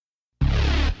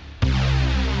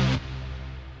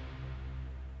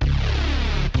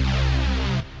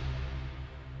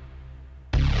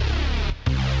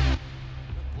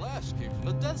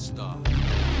Death Star.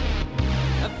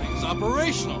 That thing's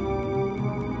operational.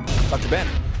 Dr.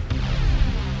 Banner.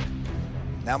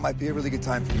 Now might be a really good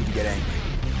time for you to get angry.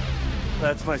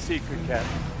 That's my secret, Cap.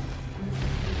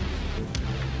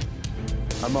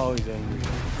 I'm always angry.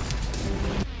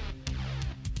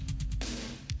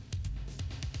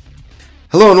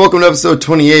 Hello and welcome to episode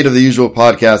 28 of The Usual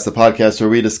Podcast, the podcast where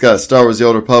we discuss Star Wars The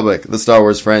Old Republic, the Star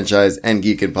Wars franchise, and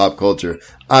geek and pop culture.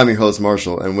 I'm your host,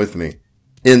 Marshall, and with me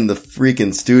in the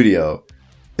freaking studio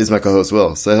is my co-host,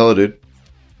 Will. Say hello, dude.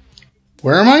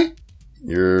 Where am I?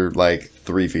 You're like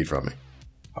 3 feet from me.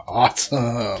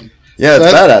 Awesome. Yeah,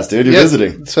 it's badass, dude. You're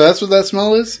visiting. So that's what that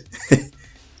smell is?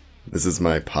 This is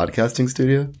my podcasting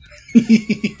studio?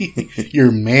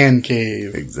 Your man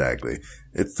cave. Exactly.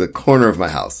 It's the corner of my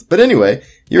house. But anyway,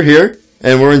 you're here,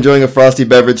 and we're enjoying a frosty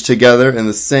beverage together in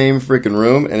the same freaking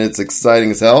room, and it's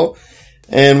exciting as hell.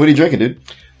 And what are you drinking, dude?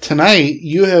 Tonight,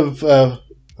 you have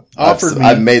offered me...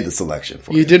 I've made the selection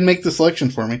for you. You did make the selection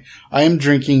for me. I am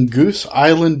drinking Goose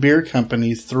Island Beer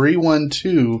Company's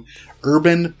 312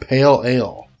 Urban Pale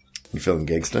Ale. You feeling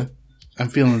gangsta? I'm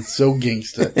feeling so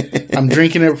gangsta. I'm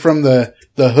drinking it from the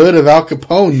hood of Al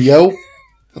Capone, yo.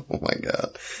 Oh my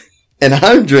god. And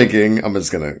I'm drinking, I'm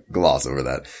just gonna gloss over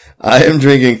that. I am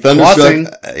drinking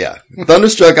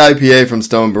Thunderstruck IPA from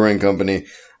Stone Brewing Company.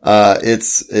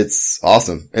 It's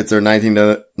awesome. It's their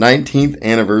 19th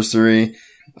anniversary.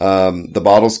 The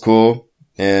bottle's cool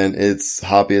and it's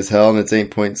hoppy as hell and it's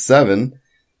 8.7.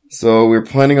 So we're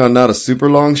planning on not a super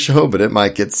long show, but it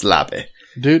might get sloppy.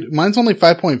 Dude, mine's only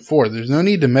 5.4. There's no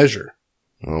need to measure.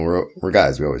 Well, we're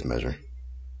guys. We always measure.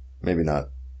 Maybe not.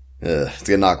 It's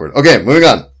getting awkward. Okay, moving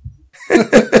on.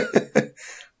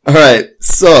 All right.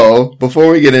 So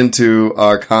before we get into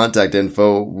our contact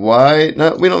info, we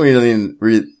don't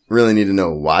really need to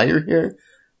know why you're here,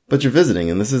 but you're visiting,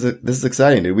 and this is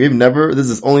exciting, dude. This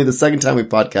is only the second time we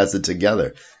podcasted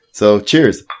together. So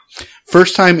cheers.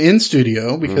 First time in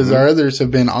studio because our others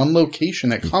have been on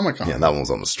location at Comic-Con. Yeah, that one was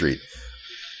on the street.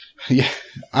 Yeah,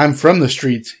 I'm from the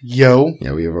streets, yo.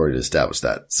 Yeah, we have already established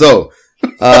that. So,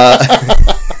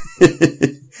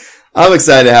 I'm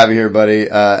excited to have you here, buddy.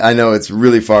 I know it's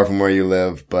really far from where you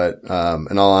live, but,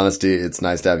 in all honesty, it's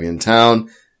nice to have you in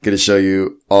town. Get to show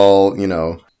you all,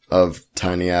 of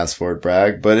tiny ass Fort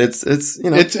Bragg, but it's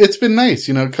been nice,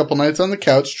 a couple nights on the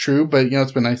couch, true, but,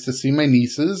 it's been nice to see my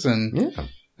nieces and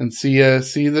see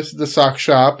the sock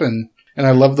shop and I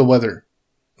love the weather.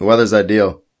 The weather's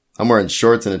ideal. I'm wearing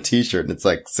shorts and a t-shirt and it's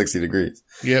like 60 degrees.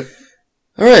 Yep.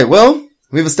 All right. Well,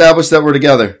 we've established that we're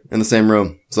together in the same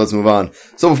room. So let's move on.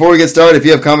 So before we get started, if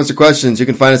you have comments or questions, you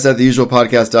can find us at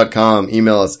theusualpodcast.com.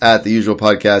 Email us at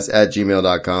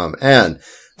theusualpodcast@gmail.com and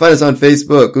find us on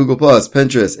Facebook, Google+,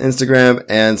 Pinterest, Instagram,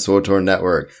 and SWTOR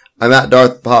Network. I'm at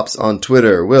Darth Pops on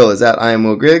Twitter. Will is at I am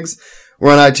Will Griggs.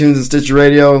 We're on iTunes and Stitcher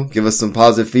Radio. Give us some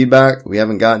positive feedback. We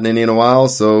haven't gotten any in a while,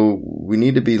 so we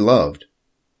need to be loved.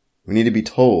 We need to be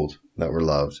told that we're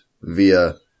loved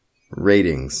via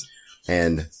ratings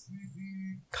and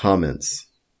comments.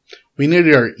 We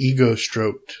need our ego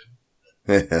stroked.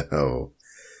 Oh,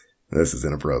 this is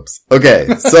inappropriate. Okay,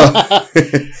 so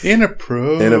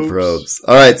inappropriate.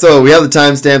 All right, so we have the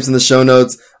timestamps in the show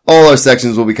notes. All our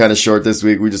sections will be kind of short this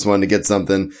week. We just wanted to get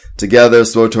something together.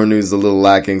 SWTOR news is a little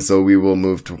lacking, so we will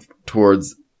move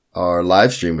towards our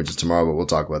live stream, which is tomorrow, but we'll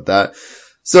talk about that.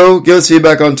 So give us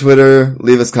feedback on Twitter,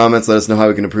 leave us comments, let us know how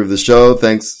we can improve the show.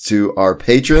 Thanks to our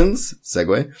patrons.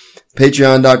 Segue.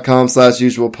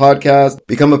 Patreon.com/usualpodcast.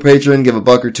 Become a patron, give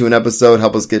 $1 or $2 an episode,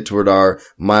 help us get toward our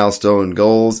milestone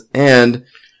goals. And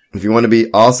if you want to be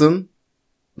awesome,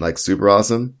 like super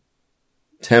awesome,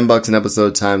 $10 an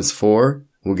episode times 4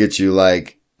 will get you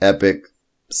like epic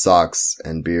socks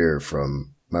and beer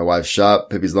from my wife's shop,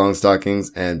 Pippi's Long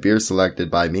Stockings, and beer selected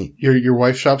by me. Your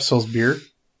wife's shop sells beer?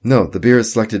 No, the beer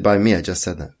is selected by me. I just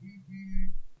said that.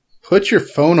 Put your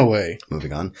phone away.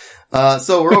 Moving on.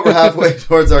 So we're over halfway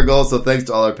towards our goal. So thanks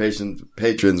to all our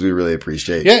patrons. We really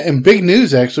appreciate it. Yeah. And big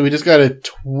news, actually. We just got a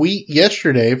tweet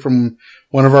yesterday from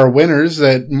one of our winners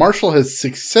that Marshall has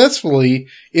successfully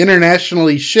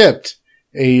internationally shipped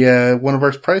one of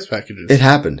our prize packages. It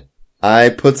happened. I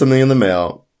put something in the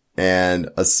mail and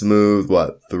a smooth,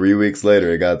 3 weeks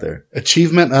later it got there.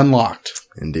 Achievement unlocked.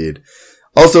 Indeed.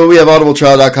 Also, we have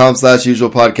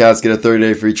audibletrial.com/usualpodcast. Get a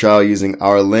 30-day free trial using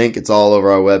our link. It's all over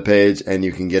our webpage, and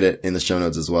you can get it in the show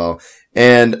notes as well.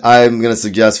 And I'm going to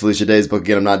suggest Felicia Day's book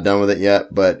again. I'm not done with it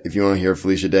yet, but if you want to hear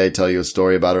Felicia Day tell you a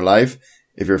story about her life,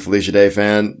 if you're a Felicia Day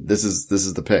fan, this is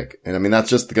the pick. And I mean, that's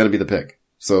just going to be the pick.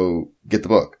 So get the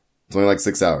book. It's only like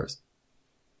 6 hours.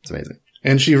 It's amazing.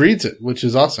 And she reads it, which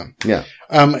is awesome. Yeah.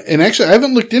 And actually, I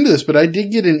haven't looked into this, but I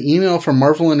did get an email from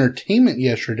Marvel Entertainment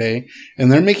yesterday,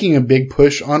 and they're making a big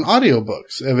push on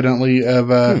audiobooks, evidently, of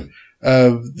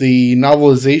the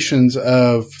novelizations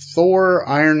of Thor,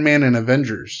 Iron Man, and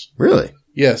Avengers. Really?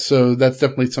 Yes, so that's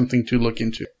definitely something to look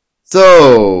into.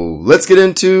 So, let's get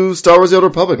into Star Wars The Old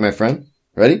Republic, my friend.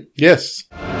 Ready? Yes.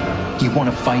 You want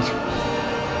to fight?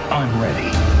 I'm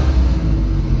ready.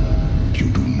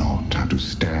 You do not have to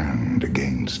stand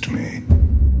against me.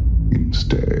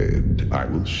 Instead, I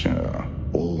will share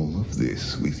all of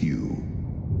this with you,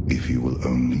 if you will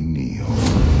only kneel.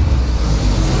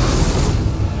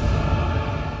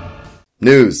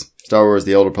 News. Star Wars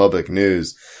The Old Republic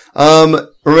news.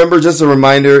 Remember, just a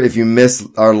reminder, if you missed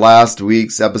our last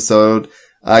week's episode,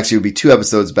 actually it would be 2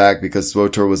 episodes back because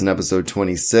SWOTOR was in episode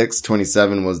 26.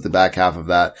 27 was the back half of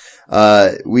that.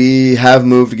 We have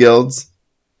moved guilds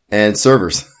and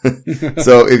servers.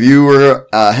 So if you were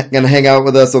going to hang out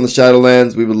with us on the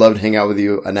Shadowlands, we would love to hang out with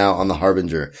you now on the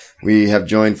Harbinger. We have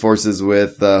joined forces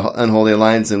with Unholy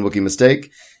Alliance and Wookiee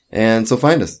Mistake, and so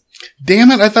find us. Damn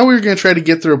it, I thought we were going to try to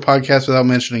get through a podcast without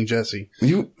mentioning Jesse.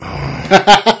 You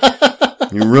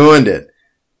ruined it.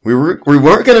 We weren't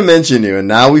going to mention you, and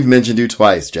now we've mentioned you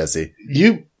twice, Jesse.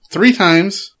 You 3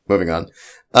 times. Moving on.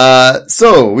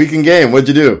 So, weekend game, what'd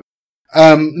you do?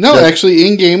 No, actually,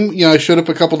 in-game, I showed up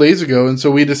a couple days ago, and so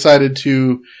we decided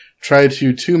to try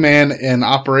to 2-man an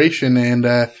operation,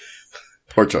 and,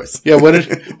 Poor choice. Yeah, what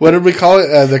did we call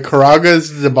it? The Karagga's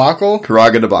Debacle?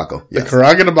 Karagga Debacle. Yes. The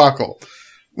Karagga Debacle.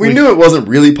 We knew it wasn't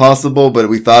really possible, but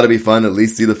we thought it'd be fun to at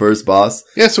least see the first boss.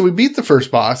 Yeah, so we beat the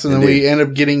first boss, and Indeed. then we end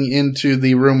up getting into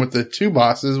the room with the 2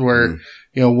 bosses where,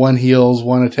 one heals,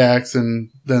 one attacks,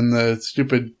 and then the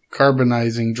stupid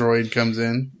carbonizing droid comes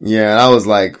in. Yeah, and I was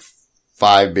like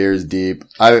 5 beers deep.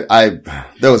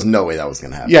 There was no way that was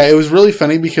going to happen. Yeah, it was really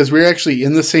funny because we were actually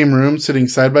in the same room sitting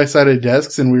side by side at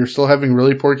desks, and we were still having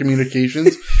really poor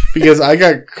communications because I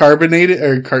got carbonized,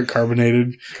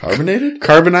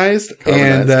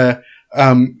 and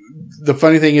the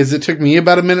funny thing is it took me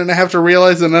about a minute and a half to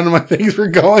realize that none of my things were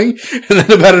going, and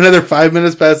then about another 5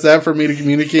 minutes past that for me to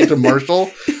communicate to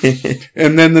Marshall.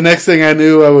 And then the next thing I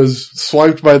knew, I was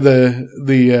swiped by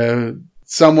the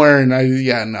somewhere, and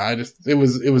it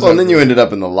was. Well, and then you ended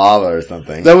up in the lava or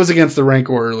something. That was against the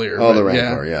Rancor earlier. Oh, the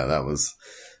Rancor, yeah, that was.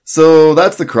 So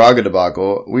that's the Karagga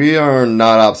Debacle. We are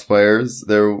not ops players.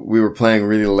 We were playing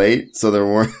really late, so there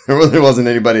really wasn't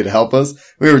anybody to help us.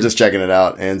 We were just checking it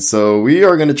out, and so we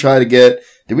are going to try to get.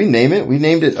 Did we name it? We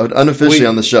named it unofficially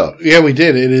on the show. Yeah, we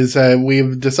did. It is.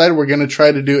 We've decided we're going to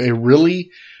try to do a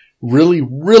really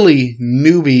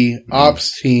newbie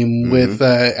ops team with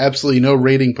absolutely no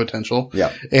rating potential.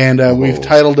 Yeah. And we've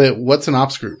titled it, What's an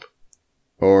Ops Group?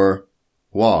 Or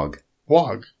WOG.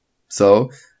 WOG.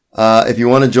 So, if you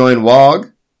want to join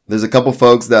WOG, there's a couple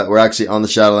folks that were actually on the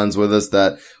Shadowlands with us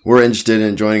that were interested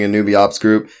in joining a newbie ops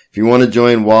group. If you want to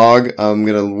join WOG, I'm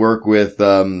going to work with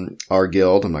our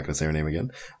guild. I'm not going to say her name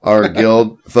again. Our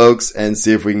guild folks, and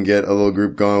see if we can get a little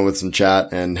group going with some chat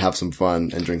and have some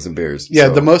fun and drink some beers. Yeah,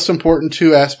 so, the most important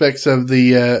 2 aspects of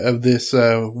this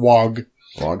WOG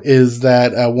is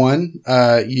that one,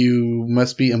 you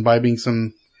must be imbibing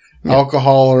some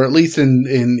alcohol, or at least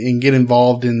in get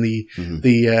involved in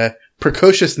the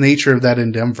precocious nature of that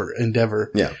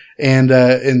endeavor. Yeah. And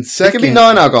second, it can be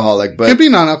non-alcoholic, but could be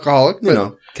non-alcoholic,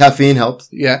 but caffeine helps.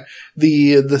 Yeah.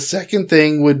 The second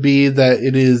thing would be that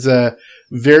it is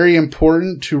very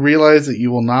important to realize that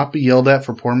you will not be yelled at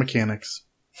for poor mechanics.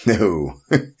 No,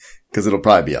 because it'll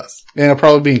probably be us. And it'll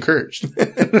probably be encouraged.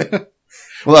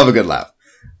 We'll have a good laugh.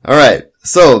 All right.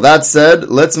 So that said,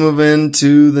 let's move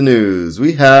into the news.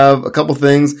 We have a couple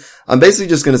things. I'm basically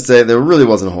just going to say there really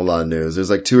wasn't a whole lot of news.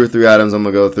 There's like 2 or 3 items I'm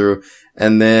going to go through.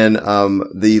 And then,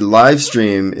 the live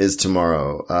stream is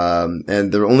tomorrow.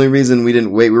 And the only reason we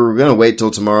didn't wait, we were going to wait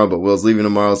till tomorrow, but Will's leaving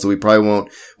tomorrow. So we probably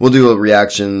won't, we'll do a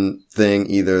reaction thing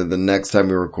either the next time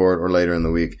we record or later in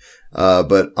the week.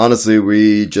 But honestly,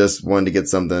 we just wanted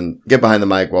to get behind the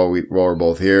mic while we're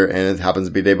both here, and it happens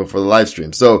to be the day before the live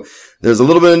stream. So there's a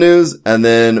little bit of news, and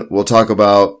then we'll talk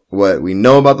about what we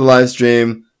know about the live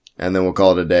stream, and then we'll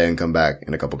call it a day and come back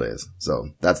in a couple days. So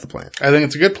that's the plan. I think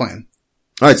it's a good plan.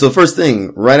 All right. So first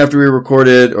thing, right after we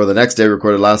recorded, or the next day after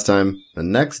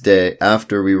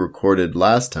we recorded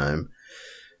last time,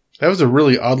 That was a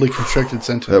really oddly constructed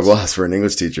sentence. It was for an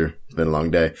English teacher. It's been a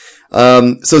long day.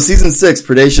 So season 6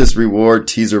 Predacious Reward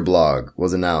teaser blog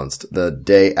was announced the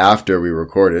day after we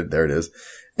recorded. There it is.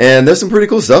 And there's some pretty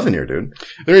cool stuff in here, dude.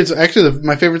 There is actually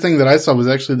my favorite thing that I saw was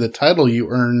actually the title you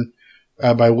earn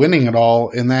by winning it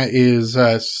all, and that is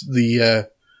the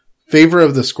favor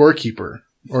of the scorekeeper.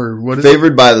 or what is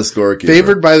Favored by the scorekeeper.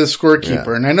 Favored by the scorekeeper.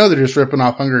 Yeah. And I know they're just ripping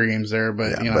off Hunger Games there,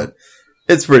 but but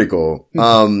it's pretty cool.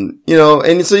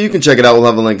 And so you can check it out. We'll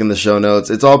have a link in the show notes.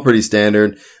 It's all pretty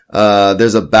standard.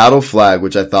 There's a battle flag,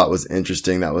 which I thought was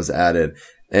interesting that was added.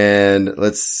 And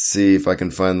let's see if I can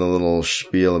find the little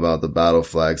spiel about the battle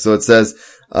flag. So it says,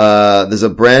 there's a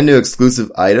brand new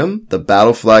exclusive item, the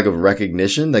battle flag of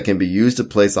recognition, that can be used to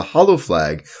place a hollow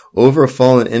flag over a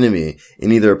fallen enemy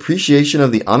in either appreciation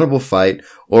of the honorable fight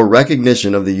or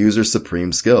recognition of the user's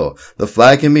supreme skill. The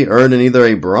flag can be earned in either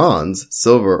a bronze,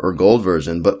 silver, or gold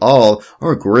version, but all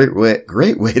are a great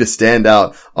way to stand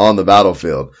out on the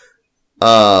battlefield.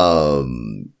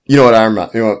 You know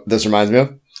what this reminds me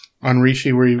of? On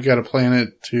Rishi, where you've got a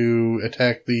planet to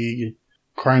attack the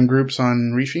crime groups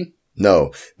on Rishi?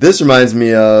 No. This reminds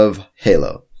me of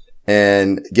Halo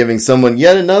and giving someone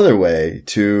yet another way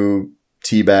to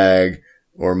teabag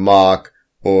or mock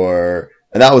and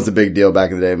that was a big deal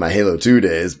back in the day, my Halo 2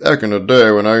 days. Back in the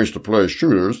day when I used to play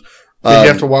shooters. Did you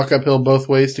have to walk uphill both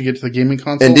ways to get to the gaming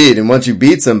console? Indeed. And once you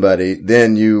beat somebody,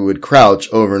 then you would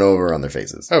crouch over and over on their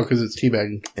faces. Oh, because it's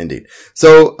teabagging. Indeed.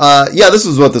 So, this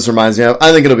is what this reminds me of.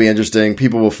 I think it'll be interesting.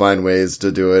 People will find ways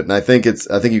to do it. And I think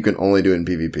you can only do it in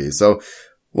PvP. So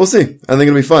we'll see. I think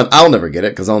it'll be fun. I'll never get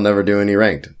it because I'll never do any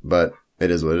ranked, but it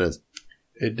is what it is.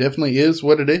 It definitely is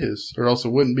what it is, or else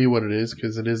it wouldn't be what it is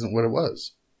because it isn't what it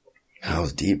was. That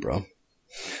was deep, bro.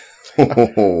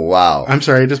 Oh, wow. I'm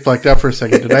sorry, I just blacked out for a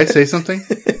second. Did I say something?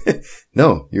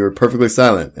 No, you were perfectly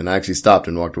silent, and I actually stopped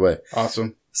and walked away.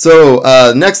 Awesome. So,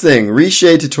 next thing,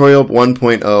 Reshape Tutorial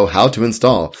 1.0, how to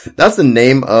install. That's the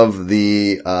name of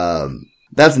the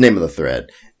thread.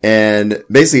 And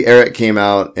basically Eric came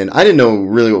out, and I didn't know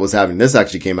really what was happening. This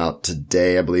actually came out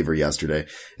today, I believe, or yesterday.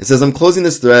 It says, I'm closing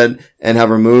this thread and have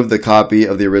removed the copy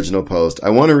of the original post. I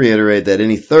want to reiterate that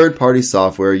any third-party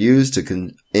software used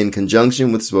in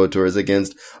conjunction with SWTOR is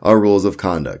against our rules of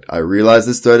conduct. I realize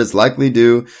this thread is likely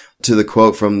due to the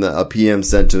quote from a PM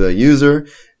sent to the user.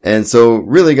 And so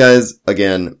really, guys,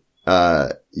 again,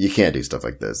 you can't do stuff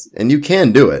like this. And you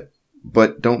can do it,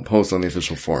 but don't post on the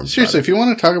official forums. Seriously, if you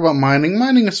want to talk about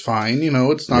mining is fine.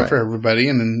 It's not Right. for everybody,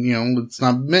 and then, it's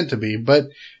not meant to be. But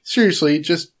seriously,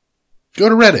 just go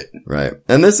to Reddit. Right.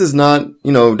 And this is not,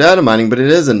 data mining, but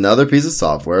it is another piece of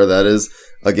software that is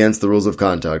against the rules of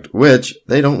conduct, which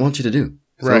they don't want you to do.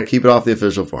 So Right. keep it off the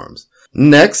official forums.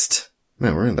 Next.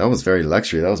 Man, that was very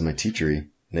lectury. That was my teachery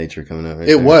nature coming out right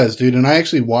It there. was, dude. And I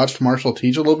actually watched Marshall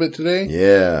teach a little bit today.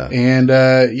 Yeah. And,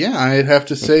 I'd have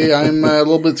to say I'm a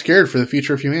little bit scared for the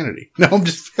future of humanity. No, I'm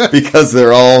just... Because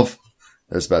they're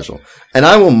special. And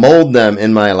I will mold them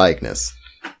in my likeness.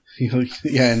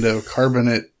 into a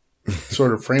carbonate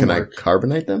sort of Can I framework.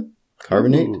 carbonate them?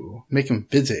 Carbonate? Ooh, make them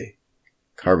busy.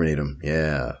 Carbonate them.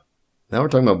 Yeah. Now we're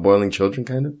talking about boiling children,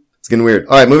 kind of. It's getting weird.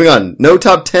 All right, moving on. No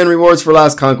top 10 rewards for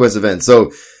last Conquest event.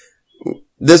 So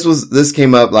this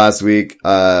came up last week.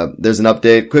 There's an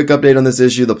update, quick update on this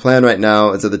issue. The plan right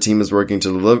now is that the team is working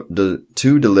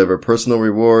to deliver personal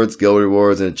rewards, guild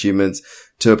rewards, and achievements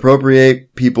to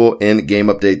appropriate people in game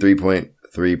update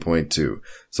 3.3.2.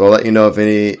 So I'll let you know if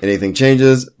anything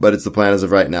changes, but it's the plan as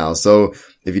of right now. So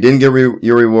if you didn't get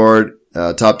your reward,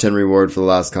 top 10 reward for the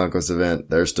last Conquest event,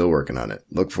 they're still working on it.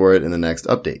 Look for it in the next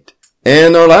update.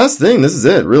 And our last thing, this is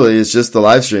it, really. It's just the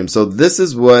live stream. So this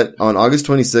is what, on August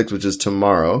 26th, which is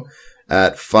tomorrow,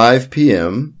 at 5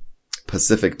 p.m.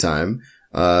 Pacific time,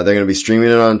 they're going to be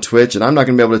streaming it on Twitch, and I'm not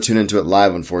going to be able to tune into it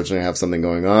live, unfortunately. I have something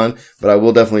going on, but I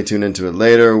will definitely tune into it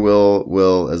later.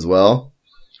 Will as well.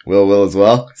 Will as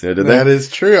well. See what I did there? That is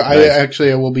true. Nice.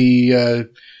 I will be,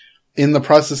 in the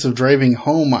process of driving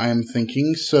home, I'm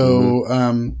thinking.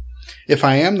 So, if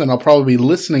I am, then I'll probably be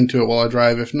listening to it while I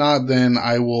drive. If not, then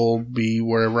I will be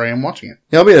wherever I am watching it.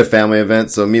 Yeah, I'll be at a family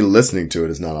event, so me listening to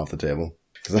it is not off the table.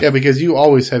 Yeah, because you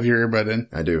always have your earbud in.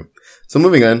 I do. So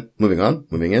moving in.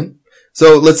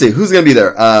 So let's see, who's going to be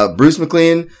there? Bruce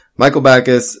McLean, Michael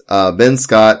Backus, Ben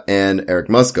Scott, and Eric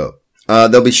Musco.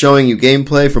 They'll be showing you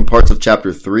gameplay from parts of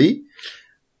Chapter 3.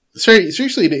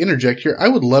 Seriously, to interject here, I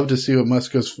would love to see what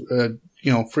Musco's,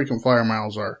 frequent flyer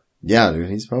miles are. Yeah, dude,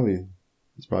 he's probably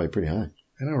pretty high.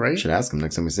 I know, right? Should ask him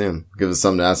next time we see him. Give us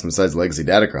something to ask him besides Legacy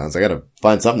Datacrons. I gotta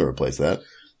find something to replace that.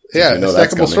 Yeah, you know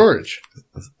that's stackable coming. storage.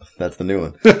 That's the new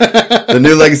one. The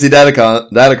new Legacy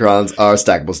Datacrons are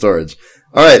stackable storage.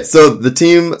 Alright, so the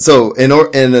team,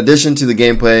 in addition to the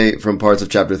gameplay from parts of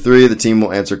Chapter 3, the team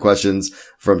will answer questions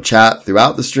from chat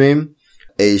throughout the stream.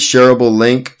 A shareable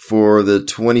link for the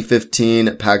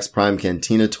 2015 PAX Prime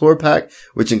Cantina Tour Pack,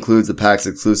 which includes the PAX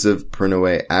exclusive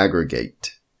Pernoway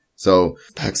Aggregate. So,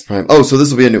 PAX Prime. Oh, so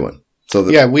this will be a new one. So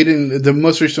yeah, we didn't. The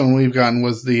most recent one we've gotten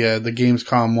was the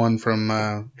Gamescom one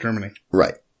from Germany.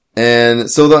 Right. And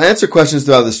so they'll answer questions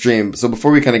throughout the stream. So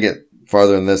before we kind of get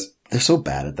farther in this, they're so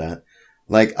bad at that.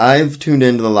 Like, I've tuned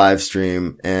into the live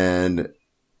stream and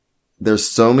there's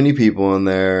so many people in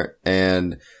there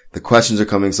and the questions are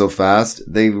coming so fast.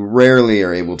 They rarely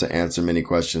are able to answer many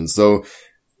questions. So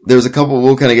there's a couple,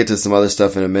 we'll kind of get to some other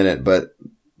stuff in a minute, but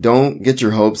don't get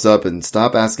your hopes up and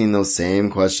stop asking those same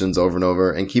questions over and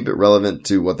over and keep it relevant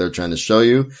to what they're trying to show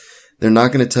you. They're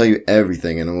not going to tell you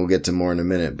everything, and we'll get to more in a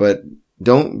minute, but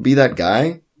don't be that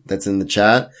guy that's in the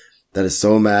chat that is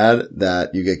so mad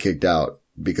that you get kicked out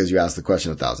because you asked the question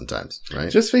 1,000 times,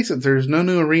 right? Just face it, there's no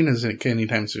new arenas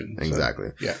anytime soon. So, Exactly.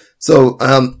 yeah. So,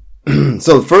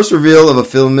 so the first reveal of a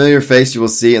familiar face you will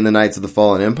see in the Knights of the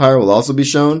Fallen Empire will also be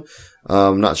shown.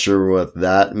 I'm not sure what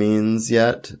that means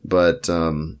yet, but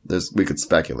we could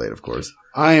speculate, of course.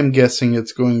 I am guessing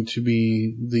it's going to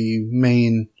be the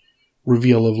main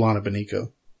reveal of Lana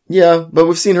Beniko. Yeah, but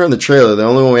we've seen her in the trailer. The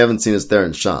only one we haven't seen is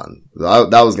Theron Shan.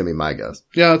 That was going to be my guess.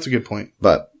 Yeah, that's a good point.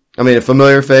 But, I mean, a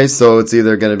familiar face, so it's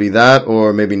either going to be that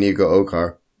or maybe Nico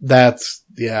Okar. Good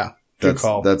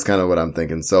call. That's kind of what I'm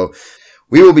thinking. So,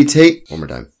 we will be one more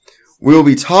time. We will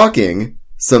be talking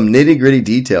some nitty-gritty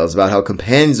details about how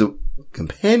companions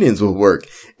will work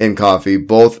in coffee,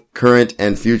 both current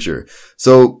and future.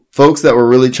 So, folks that were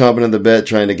really chomping at the bit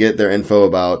trying to get their info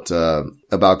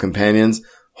about companions,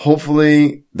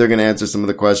 hopefully they're going to answer some of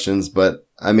the questions, but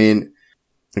I mean,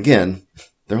 again,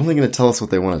 they're only going to tell us what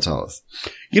they want to tell us.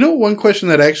 You know, one question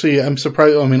that actually I'm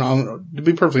surprised, I mean, to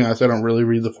be perfectly honest, I don't really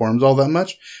read the forums all that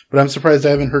much, but I'm surprised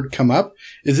I haven't heard come up,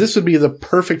 is this would be the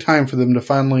perfect time for them to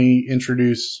finally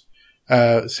introduce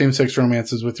same-sex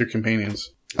romances with your companions.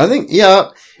 I think, yeah.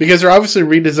 Because they're obviously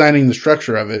redesigning the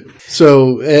structure of it.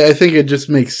 So I think it just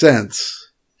makes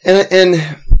sense.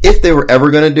 And if they were ever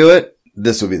going to do it,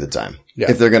 this would be the time. Yeah.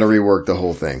 If they're going to rework the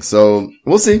whole thing. So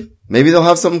we'll see. Maybe they'll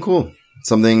have something cool.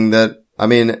 Something that,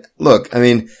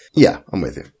 yeah, I'm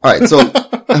with you. All right. So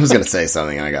I was going to say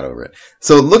something and I got over it.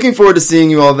 So looking forward to seeing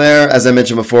you all there. As I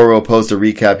mentioned before, we'll post a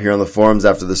recap here on the forums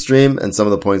after the stream and some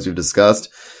of the points we've discussed.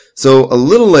 So a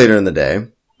little later in the day,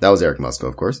 that was Eric Musco,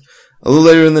 of course. A little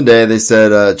later in the day, they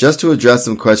said, just to address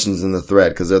some questions in the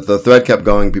thread, because the thread kept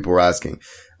going, people were asking.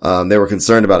 They were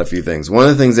concerned about a few things. One of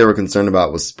the things they were concerned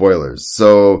about was spoilers.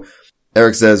 So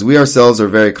Eric says, we ourselves are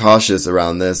very cautious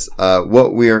around this.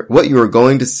 What you are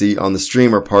going to see on the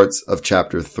stream are parts of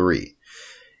chapter 3.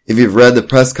 If you've read the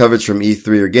press coverage from E3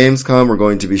 or Gamescom, we're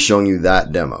going to be showing you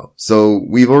that demo. So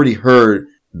we've already heard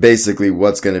basically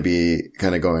what's going to be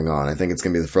kind of going on. I think it's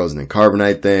going to be the frozen in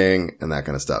carbonite thing and that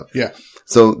kind of stuff. Yeah.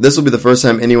 So this will be the first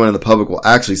time anyone in the public will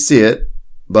actually see it,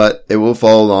 but it will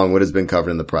follow along what has been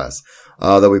covered in the press.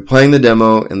 They'll be playing the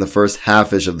demo in the first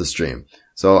half-ish of the stream.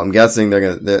 So I'm guessing they're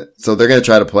gonna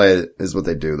try to play it is what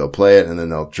they do. They'll play it and then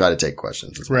they'll try to take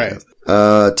questions. Right.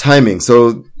 Timing.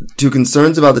 So to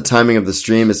concerns about the timing of the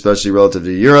stream, especially relative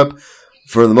to Europe,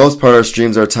 for the most part, our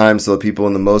streams are timed so that people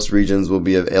in the most regions will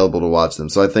be available to watch them.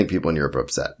 So I think people in Europe are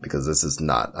upset because this is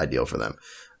not ideal for them.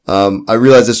 I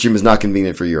realize this stream is not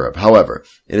convenient for Europe. However,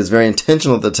 it is very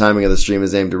intentional that the timing of the stream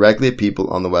is aimed directly at people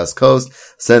on the West Coast,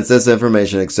 since this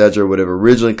information, etc., would have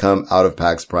originally come out of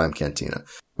PAX Prime Cantina,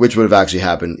 which would have actually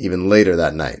happened even later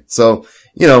that night. So,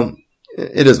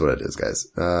 it is what it is, guys.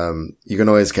 You can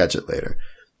always catch it later.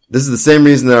 This is the same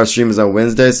reason that our stream is on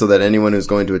Wednesday, so that anyone who's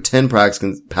going to attend PAX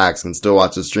can still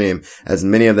watch the stream, as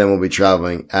many of them will be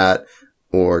traveling at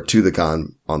or to the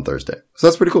con on Thursday. So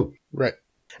that's pretty cool. Right.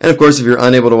 And of course, if you're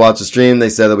unable to watch the stream, they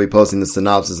said they'll be posting the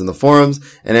synopsis in the forums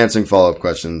and answering follow-up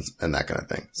questions and that kind of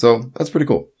thing. So that's pretty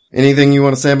cool. Anything you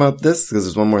want to say about this? Because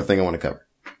there's one more thing I want to cover.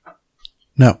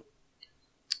 No.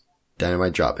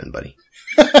 Dynamite drop in, buddy.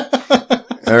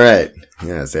 All right.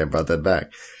 Yeah, see, I brought that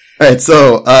back. All right.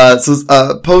 So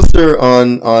poster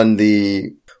on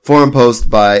the forum post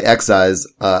by Xeyes,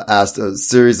 asked a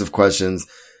series of questions,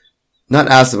 not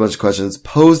asked a bunch of questions,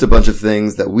 posed a bunch of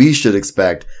things that we should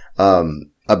expect,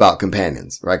 about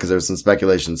companions, right? Because there was some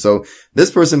speculation. So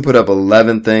this person put up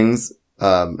 11 things,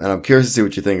 and I'm curious to see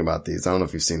what you think about these. I don't know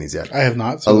if you've seen these yet. I have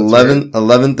not. So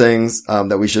 11 things,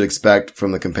 that we should expect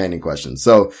from the companion questions.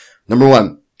 So number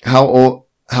one, how all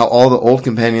the old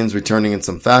companions returning in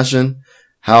some fashion,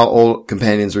 how old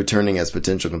companions returning as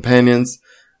potential companions,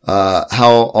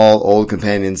 how all old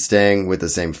companions staying with the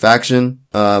same faction,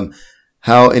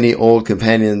 how any old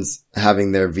companions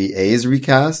having their VAs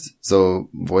recast, so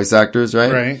voice actors,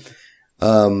 right?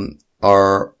 Right.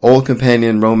 Are old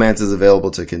companion romances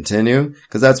available to continue?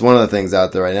 Because that's one of the things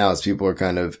out there right now is people are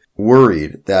kind of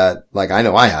worried that, like, I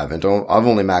know I haven't. I've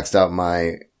only maxed out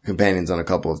my companions on a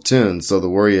couple of tunes. So the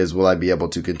worry is, will I be able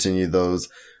to continue those?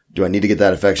 Do I need to get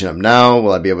that affection up now?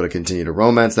 Will I be able to continue to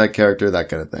romance that character? That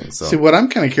kind of thing. So see, what I'm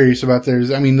kind of curious about there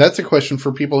is, I mean, that's a question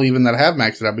for people even that have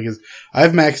maxed it out, because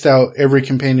I've maxed out every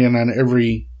companion on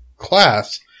every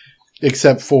class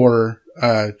except for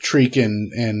Treek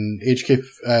and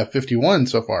HK 51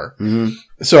 so far. Mm-hmm.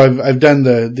 So I've done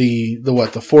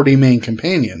the 40 main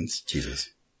companions. Jesus.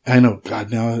 I know,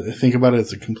 God, now I think about it,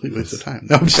 it's a complete waste of time.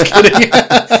 No, I'm just kidding.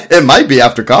 It might be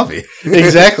after coffee.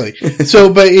 Exactly.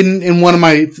 So, but in one of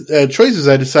my choices,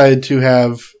 I decided to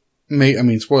have,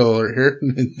 spoiler alert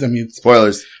here.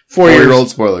 Spoilers. 4-year-old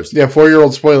spoilers. Yeah,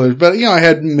 4-year-old spoilers. But, I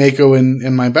had Mako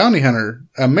and my bounty hunter,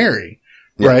 Mary,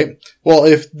 right? Well,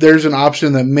 if there's an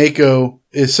option that Mako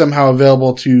is somehow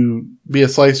available to be a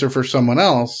slicer for someone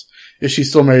else, is she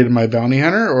still married to my bounty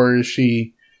hunter, or is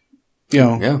she,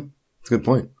 Yeah, that's a good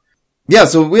point. Yeah,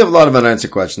 so we have a lot of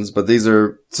unanswered questions, but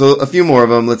so a few more of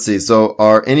them. Let's see. So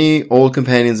are any old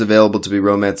companions available to be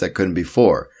romanced that couldn't be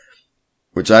 4?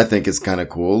 Which I think is kind of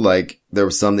cool. Like, there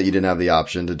were some that you didn't have the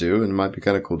option to do, and it might be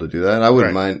kind of cool to do that. I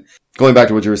wouldn't mind. Going back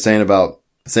to what you were saying about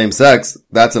same sex,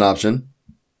 that's an option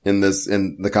in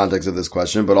the context of this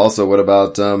question. But also, what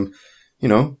about,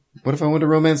 what if I wanted to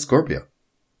romance Scorpio?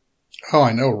 Oh,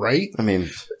 I know, right? I mean,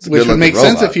 which would make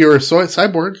sense if you were a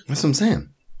cyborg. That's what I'm saying.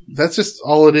 That's just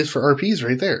all it is for RPs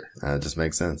right there. That just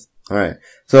makes sense. All right.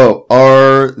 So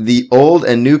are the old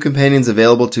and new companions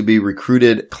available to be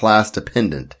recruited class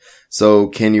dependent? So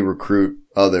can you recruit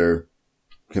other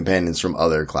companions from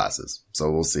other classes?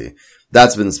 So we'll see.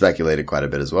 That's been speculated quite a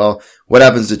bit as well. What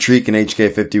happens to Treek and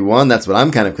HK51? That's what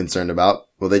I'm kind of concerned about.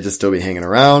 Will they just still be hanging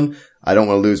around? I don't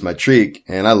want to lose my Treek,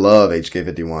 and I love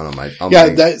HK51 on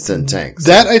my Sin tanks.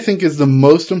 That I think is the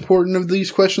most important of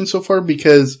these questions so far,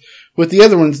 because with the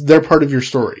other ones, they're part of your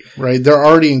story, right? They're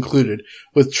already included.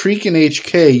 With Treek and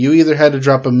HK, you either had to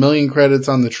drop 1 million credits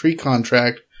on the Treek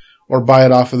contract or buy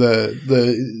it off of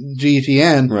the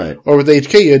GTN. Right. Or with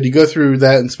HK, you had to go through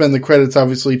that and spend the credits,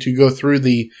 obviously, to go through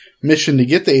the mission to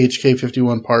get the HK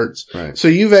 51 parts. Right. So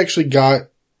you've actually got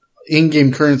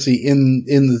in-game currency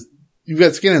you've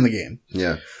got skin in the game.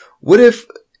 Yeah.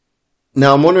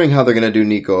 Now I'm wondering how they're going to do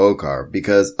Nico Okar,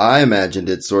 because I imagined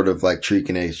it sort of like Treek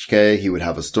and HK. He would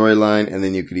have a storyline, and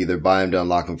then you could either buy him to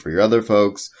unlock him for your other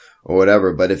folks or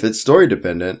whatever. But if it's story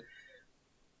dependent,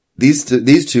 these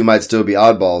two might still be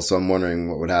oddballs. So I'm wondering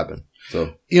what would happen.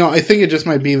 So, I think it just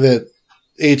might be that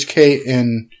HK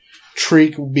and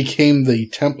Treek became the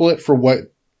template for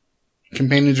what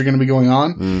companions are going to be going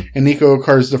on. And Nico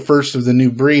Okar is the first of the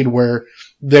new breed where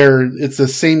it's the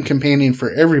same companion for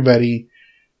everybody,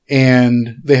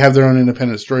 and they have their own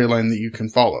independent storyline that you can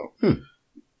follow.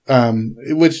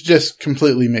 Which just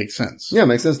completely makes sense. Yeah,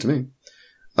 makes sense to me.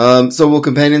 So will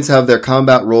companions have their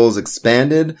combat roles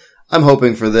expanded? I'm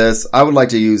hoping for this. I would like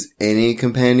to use any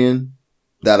companion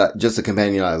just a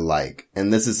companion I like.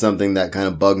 And this is something that kind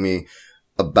of bugged me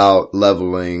about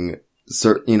leveling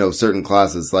certain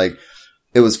classes. Like,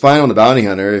 it was fine on the bounty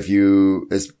hunter if you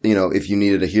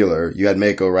needed a healer. You had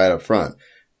Mako right up front.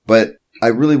 But I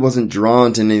really wasn't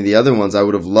drawn to any of the other ones. I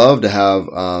would have loved to have,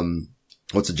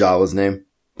 what's a Jawa's name?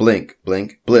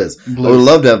 Blizz. I would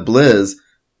love to have Blizz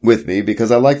with me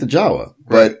because I like the Jawa.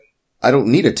 Right. But I don't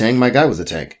need a tank. My guy was a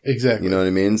tank. Exactly. You know what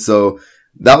I mean? So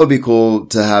that would be cool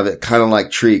to have it kind of like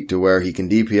Treek, to where he can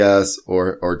DPS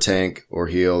or tank or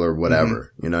heal or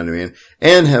whatever. You know what I mean?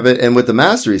 And with the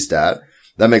mastery stat,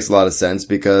 that makes a lot of sense,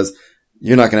 because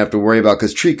you're not going to have to worry about,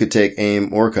 because Treek could take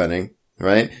aim or cunning,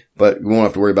 right? But we won't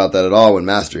have to worry about that at all when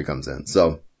mastery comes in.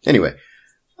 So anyway,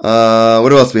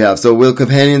 what else we have? So will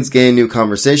companions gain new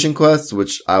conversation quests,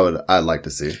 which I'd like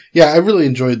to see. Yeah, I really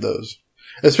enjoyed those.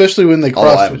 Especially when they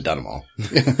cross. Oh, I haven't done them all.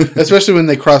 Especially when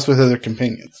they cross with other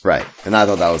companions. Right. And I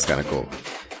thought that was kind of cool.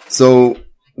 So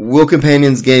will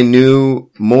companions gain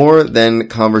more than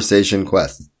conversation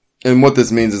quests? And what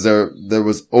this means is there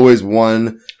was always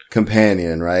one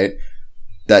companion, right,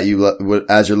 that you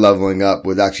as you're leveling up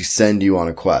would actually send you on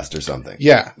a quest or something.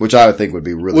 Yeah. Which I would think would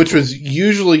be really Which cool. was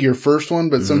usually your first one,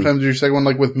 but sometimes your second one,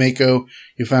 like with Mako,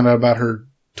 you found out about her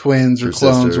twins or her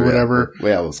clones sister, or whatever.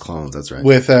 Yeah, it was clones, that's right.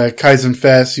 With Kaizen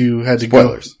Fess, you had to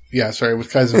Spoilers. go. Yeah, sorry.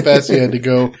 With Kaizen Fess, you had to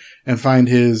go and find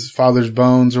his father's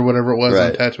bones or whatever it was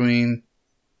on Tatooine.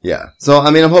 Yeah. So,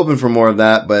 I mean, I'm hoping for more of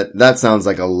that, but that sounds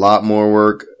like a lot more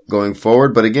work going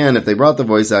forward. But again, if they brought the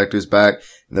voice actors back,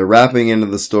 and they're wrapping into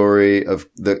the story of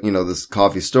this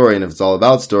coffee story, and if it's all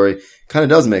about story, kind of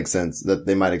does make sense that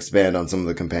they might expand on some of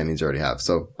the companions you already have.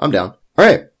 So I'm down. All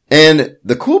right. And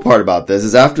the cool part about this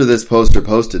is after this poster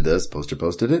posted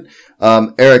it,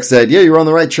 Eric said, yeah, you're on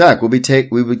the right track. We'll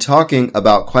be talking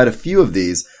about quite a few of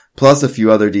these plus a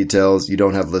few other details you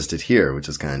don't have listed here, which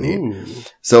is kind of neat. Ooh.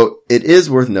 So it is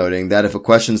worth noting that if a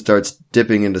question starts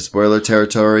dipping into spoiler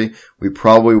territory, we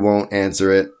probably won't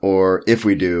answer it, or if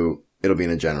we do, it'll be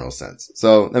in a general sense.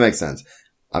 So that makes sense.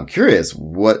 I'm curious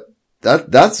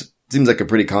that seems like a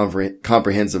pretty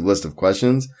comprehensive list of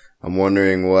questions. I'm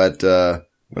wondering what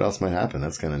else might happen.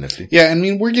 That's kind of nifty. Yeah, I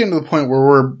mean, we're getting to the point where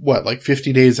we're, like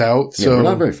 50 days out? So, yeah, we're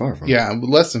not very far from it. Yeah,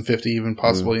 less than 50 even,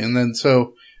 possibly. And then,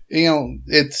 so, we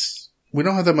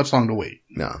don't have that much long to wait.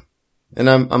 No. And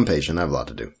I'm patient. I have a lot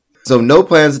to do. So no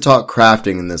plans to talk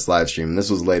crafting in this live stream. This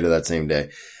was later that same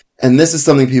day. And this is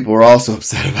something people are also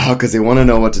upset about because they want to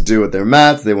know what to do with their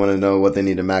mats. They want to know what they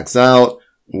need to max out,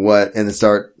 and then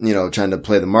start, trying to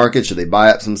play the market. Should they buy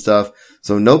up some stuff?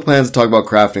 So no plans to talk about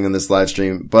crafting in this live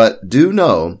stream, but do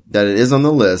know that it is on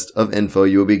the list of info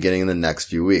you will be getting in the next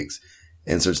few weeks.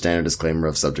 Insert standard disclaimer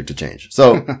of subject to change.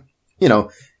 So,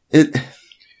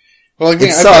 Well, again,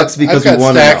 it sucks because we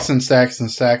want to know. stacks and stacks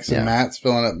and stacks of mats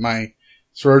filling up my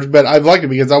storage, but I've liked it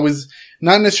because I was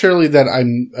not necessarily that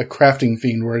I'm a crafting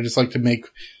fiend where I just like to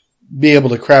be able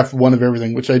to craft one of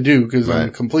everything, which I do because I'm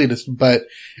a completist, but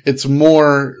it's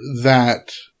more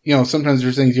that, sometimes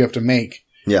there's things you have to make.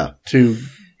 Yeah. To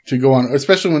go on,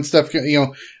 especially when stuff,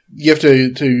 you have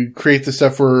to create the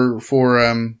stuff for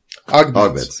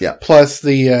augments. Yeah. Plus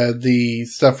the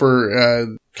stuff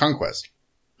for, conquest.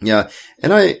 Yeah.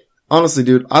 And honestly,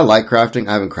 dude, I like crafting.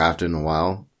 I haven't crafted in a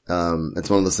while. It's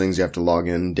one of those things you have to log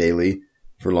in daily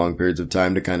for long periods of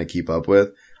time to kind of keep up with.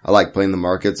 I like playing the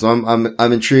market, so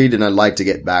I'm intrigued and I'd like to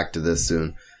get back to this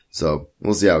soon. So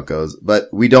we'll see how it goes. But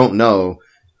we don't know.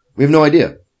 We have no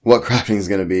idea what crafting is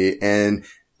going to be. And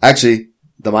actually,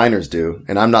 the miners do.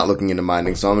 And I'm not looking into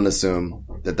mining, so I'm going to assume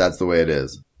that that's the way it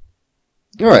is.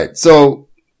 All right. So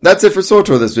that's it for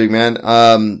SWTOR this week, man.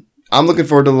 I'm looking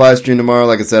forward to the live stream tomorrow.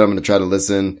 Like I said, I'm going to try to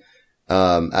listen,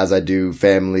 as I do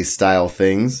family style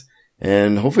things.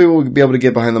 And hopefully we'll be able to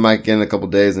get behind the mic again in a couple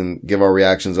of days and give our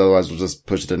reactions. Otherwise, we'll just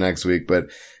push it to next week. But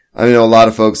I know a lot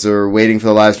of folks are waiting for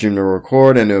the live stream to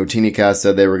record. I know TeenyCast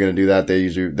said they were going to do that.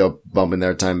 They'll bump in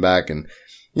their time back. And,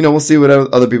 we'll see what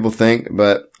other people think.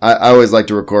 But I always like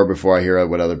to record before I hear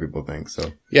what other people think.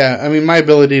 So yeah, I mean, my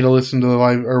ability to listen to the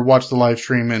live or watch the live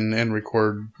stream and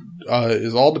record,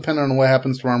 is all dependent on what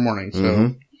happens tomorrow morning.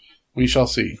 So we shall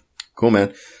see. Cool,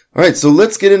 man. All right. So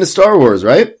let's get into Star Wars,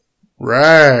 right?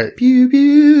 Right. Pew,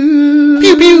 pew.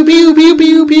 Pew, pew, pew, pew,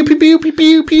 pew, pew, pew, pew, pew,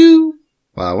 pew, pew.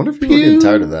 Wow, I wonder if people are getting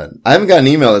tired of that. I haven't got an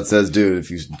email that says, dude,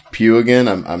 if you pew again,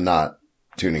 I'm not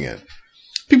tuning in.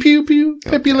 Pew, pew, pew,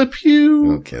 pew,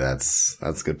 pew. Okay, that's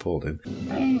a good pull, dude.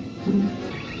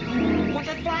 What's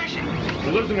that flashing?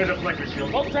 The losing a flicker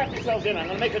shield. Both strap yourselves in. I'm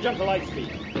gonna make a jump to light speed.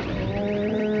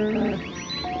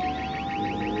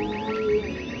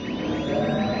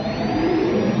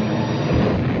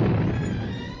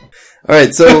 All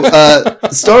right, so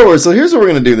Star Wars. So here's what we're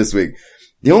gonna do this week.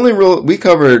 The only rule we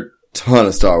covered a ton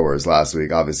of Star Wars last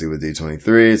week, obviously with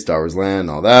D23, Star Wars Land,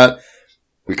 all that.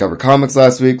 We covered comics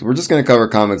last week. We're just gonna cover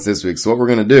comics this week. So what we're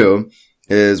gonna do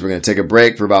is we're gonna take a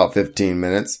break for about 15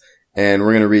 minutes, and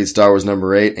we're gonna read Star Wars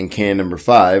number 8 and canon number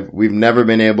 5. We've never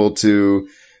been able to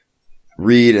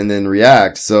read and then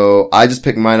react. So I just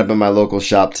picked mine up in my local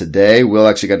shop today. Will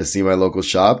actually got to see my local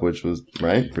shop, which was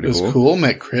pretty cool. It was cool.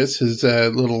 Met Chris, his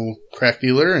little crack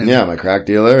dealer, and my crack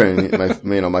dealer,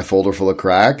 and my folder full of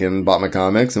crack, and bought my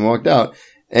comics and walked out.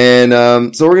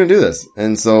 And so we're gonna do this,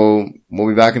 and so we'll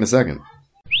be back in a second.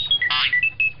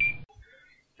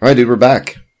 All right, dude, we're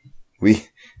back. If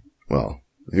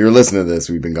you're listening to this,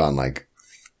 we've been gone like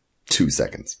 2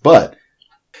 seconds, but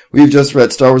we've just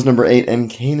read Star Wars number 8 and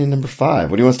Kanan number 5.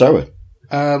 What do you want to start with?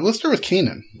 Let's start with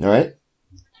Kanan. All right.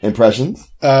 Impressions?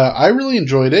 I really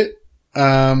enjoyed it.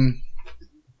 I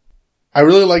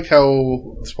really liked by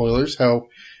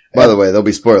the way, there'll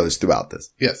be spoilers throughout this.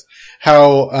 Yes.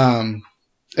 How,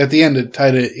 at the end it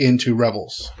tied it into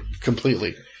Rebels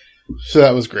completely. So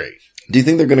that was great. Do you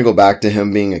think they're going to go back to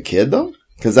him being a kid though?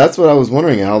 Because that's what I was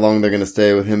wondering, how long they're going to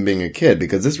stay with him being a kid,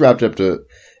 because this wrapped it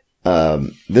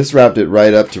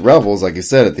right up to Rebels, like you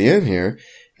said at the end here.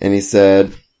 And he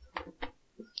said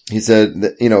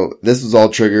that, this was all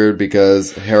triggered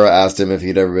because Hera asked him if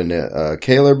he'd ever been to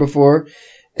Kaler before.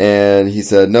 And he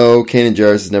said, no, Kanan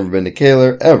Jarrus has never been to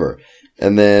Kaler ever.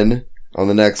 And then on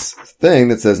the next thing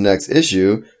that says next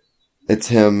issue, it's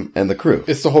him and the crew.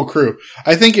 It's the whole crew.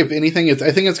 I think if anything,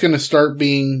 I think it's going to start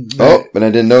being. But I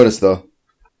didn't notice though.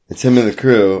 It's him and the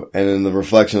crew, and in the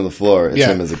reflection of the floor, it's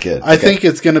him as a kid. I think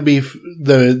it's going to be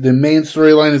the main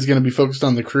storyline is going to be focused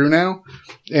on the crew now,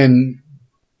 and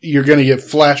you're going to get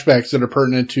flashbacks that are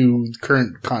pertinent to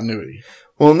current continuity.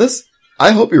 Well, in this,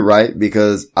 I hope you're right,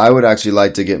 because I would actually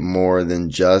like to get more than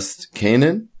just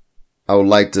Kanan. I would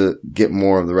like to get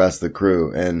more of the rest of the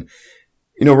crew. And,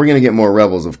 you know, we're going to get more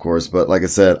Rebels, of course, but like I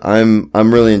said, I'm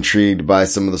really intrigued by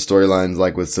some of the storylines,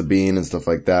 like with Sabine and stuff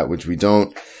like that, which we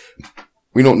don't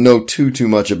know too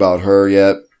much about her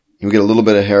yet. We get a little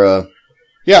bit of Hera.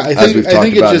 Yeah, I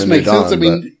think it just makes sense.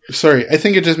 I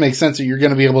think it just makes sense that you're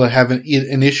going to be able to have an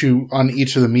issue on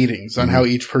each of the meetings on how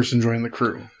each person joined the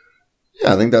crew.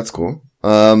 Yeah, I think that's cool.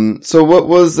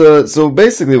 So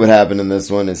basically what happened in this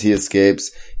one is he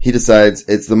escapes. He decides,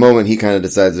 it's the moment he kind of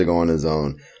decides to go on his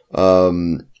own.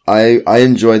 I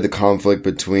enjoyed the conflict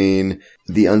between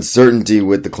the uncertainty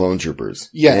with the clone troopers.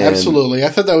 Yeah, absolutely. I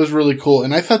thought that was really cool.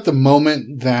 And I thought the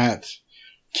moment that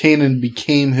Kanan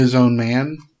became his own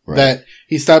man, that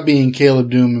he stopped being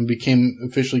Caleb Doom and became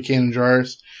officially Kanan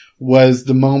Jarrus, was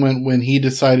the moment when he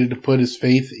decided to put his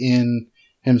faith in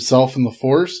himself and the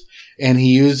Force, and he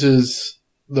uses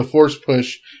the Force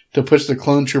push to push the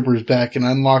clone troopers back and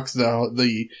unlocks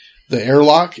the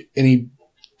airlock, and he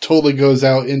totally goes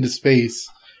out into space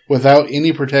without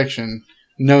any protection,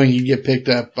 knowing he'd get picked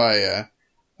up by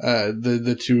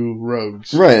the two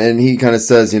rogues. Right, and he kind of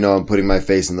says, you know, I'm putting my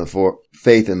faith in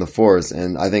the Force,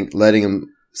 and I think letting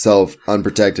himself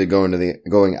unprotected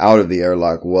going out of the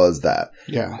airlock was that.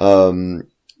 Yeah.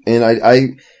 And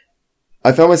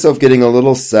I found myself getting a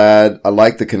little sad. I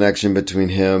like the connection between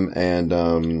him and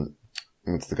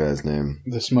what's the guy's name?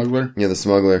 The smuggler? Yeah, the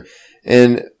smuggler.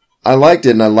 And I liked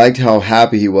it, and I liked how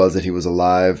happy he was that he was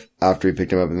alive after he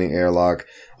picked him up in the airlock.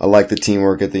 I liked the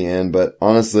teamwork at the end, but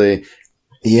honestly,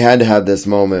 he had to have this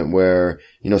moment where,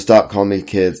 you know, stop calling me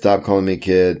kid,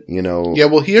 you know. Yeah,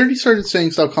 well, he already started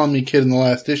saying stop calling me kid in the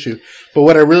last issue. But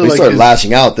what I really liked, he started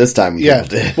lashing out this time. Yeah.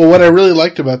 Well, what I really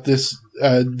liked about this,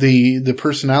 the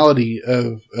personality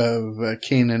of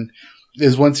Kanan,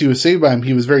 is once he was saved by him,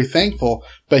 he was very thankful,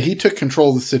 but he took control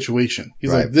of the situation.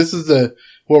 He's like, this is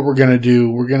what we're going to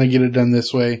do. We're going to get it done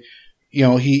this way. You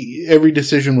know, every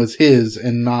decision was his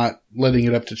and not letting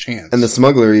it up to chance. And the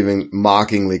smuggler even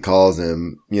mockingly calls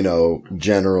him, you know,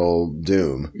 General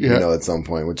Doom, you know, at some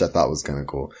point, which I thought was kind of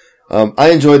cool.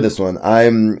 I enjoyed this one.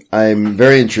 I'm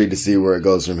very intrigued to see where it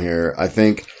goes from here. I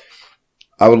think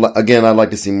I'd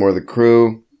like to see more of the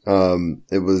crew.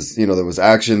 It was, you know, there was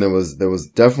action. There was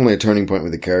definitely a turning point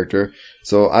with the character.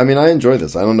 So, I mean, I enjoyed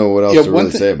this. I don't know what else to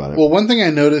really say about it. Well, one thing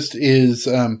I noticed is,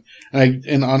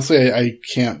 and honestly, I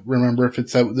can't remember if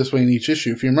it's this way in each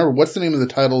issue. If you remember, what's the name of the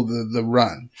title of the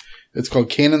run? It's called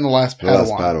Kanan the Last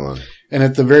Padawan. And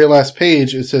at the very last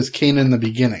page, it says Kanan the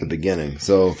Beginning. The Beginning.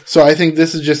 So I think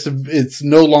this is it's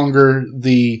no longer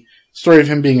the story of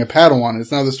him being a Padawan.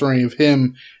 It's now the story of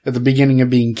him at the beginning of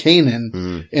being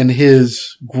Kanan and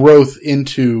his growth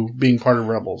into being part of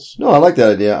Rebels. No, I like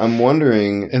that idea. I'm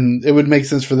wondering. And it would make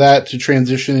sense for that to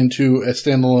transition into a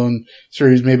standalone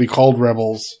series maybe called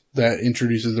Rebels that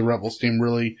introduces the Rebels team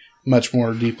really much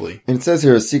more deeply. And it says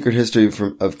here a secret history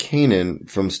of Kanan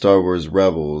from Star Wars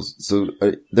Rebels. So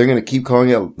they're going to keep calling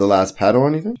it The Last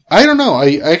Padawan, you think? I don't know.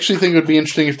 I actually think it would be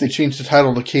interesting if they changed the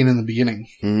title to Kanan the Beginning.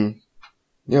 Mm-hmm.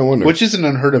 Yeah, I wonder. Which isn't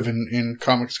unheard of in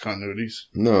comics continuities.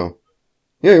 No.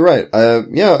 Yeah, you're right.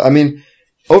 Yeah, I mean,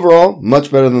 overall,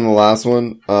 much better than the last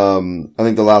one. I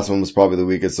think the last one was probably the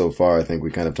weakest so far. I think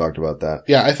we kind of talked about that.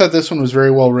 Yeah, I thought this one was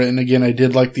very well written. Again, I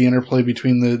did like the interplay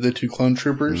between the two clone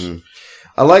troopers. Mm-hmm.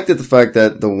 I liked the fact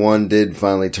that the one did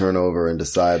finally turn over and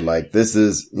decide, like, this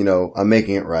is, you know, I'm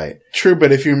making it right. True,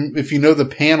 but if you know the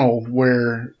panel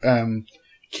where,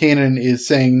 Kanan is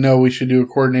saying, no, we should do a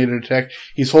coordinated attack.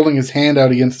 He's holding his hand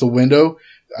out against the window.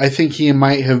 I think he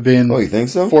might have been. Oh, you think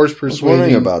so? Force persuading. I was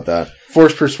wondering about that.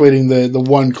 Force persuading the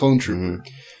one clone trooper.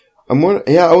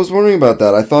 Mm-hmm. I was wondering about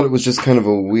that. I thought it was just kind of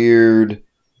a weird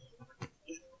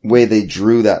way they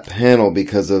drew that panel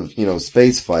because of, you know,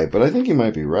 space fight, but I think you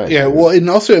might be right. Yeah, well, and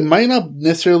also it might not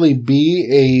necessarily be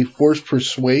a Force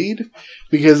persuade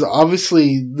because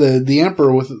obviously the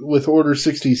Emperor with Order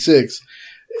 66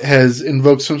 has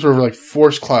invoked some sort of like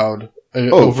force cloud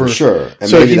over. For sure. And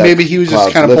so maybe he was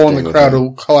just kind of pulling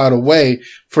the cloud away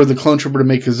for the clone trooper to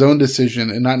make his own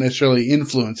decision and not necessarily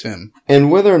influence him.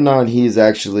 And whether or not he's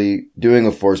actually doing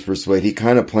a force persuade, he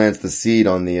kind of plants the seed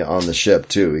on the ship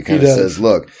too. He kind of says,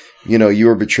 "Look, you know, you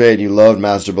were betrayed. You loved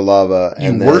Master Balava,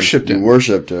 and you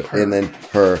worshipped her, and then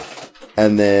her,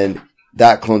 and then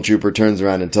that clone trooper turns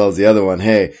around and tells the other one,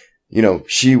 hey, you know,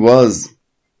 she was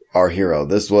our hero.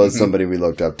 This was somebody we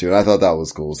looked up to. And I thought that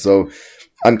was cool. So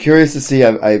I'm curious to see.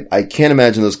 I can't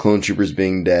imagine those clone troopers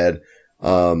being dead.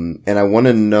 And I want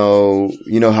to know,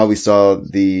 you know, how we saw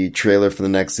the trailer for the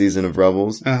next season of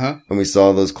Rebels and we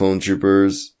saw those clone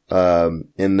troopers,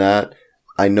 in that.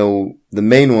 I know the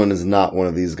main one is not one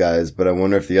of these guys, but I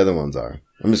wonder if the other ones are.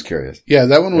 I'm just curious. Yeah,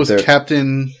 that one was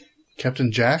Captain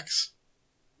Jax.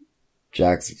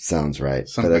 Jax sounds right,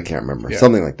 but I can't remember. Yeah.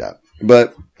 Something like that.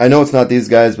 But I know it's not these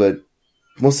guys, but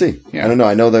we'll see. Yeah. I don't know.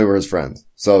 I know they were his friends.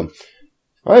 So,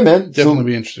 all right, man. Definitely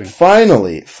be interesting.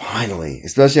 Finally,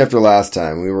 especially after last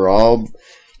time, we were all,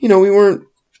 we weren't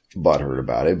butthurt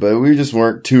about it, but we just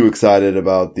weren't too excited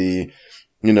about the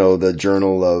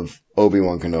Journal of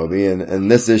Obi-Wan Kenobi. And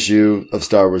this issue of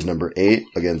Star Wars number 8,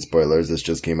 again, spoilers, this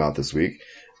just came out this week.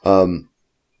 Last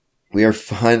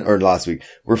week,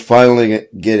 we're finally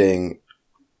getting,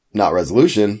 not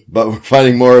resolution, but we're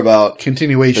finding more about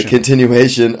the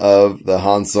continuation of the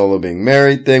Han Solo being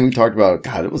married thing. We talked about,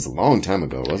 God, it was a long time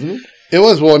ago, wasn't it? It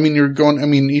was. Well, I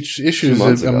mean, each issue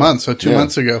is a month, so 2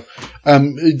 months ago.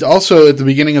 Also, at the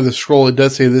beginning of the scroll, it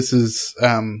does say this is,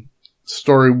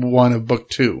 story 1 of book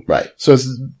 2. Right. So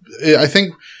I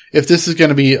think if this is going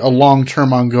to be a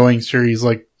long-term ongoing series,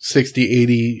 like 60,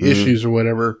 80 issues or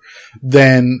whatever,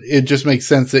 then it just makes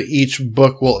sense that each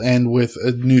book will end with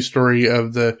a new story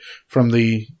from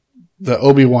the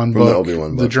Obi-Wan book,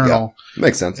 the journal. Yeah.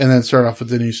 Makes sense. And then start off with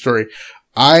the new story.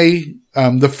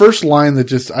 The first line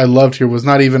that I loved here was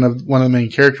not even one of the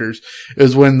main characters. It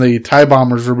was when the TIE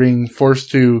bombers were being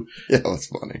forced to, that's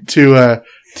funny.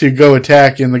 To go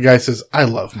attack, and the guy says, I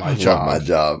love my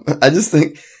job. I just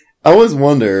think, I always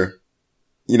wonder,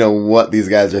 what these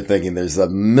guys are thinking. There's a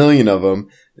million of them,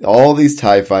 all these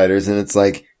TIE fighters, and it's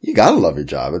like, you gotta love your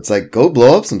job. It's like, go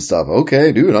blow up some stuff.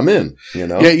 Okay, dude, I'm in, Yeah,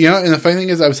 and the funny thing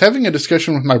is, I was having a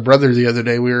discussion with my brother the other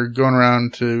day. We were going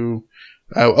around to,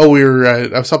 I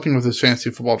was helping with his fantasy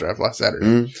football draft last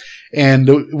Saturday. And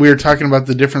we were talking about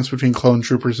the difference between clone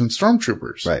troopers and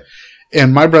stormtroopers. Right.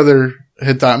 And my brother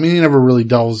had thought, he never really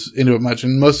delves into it much.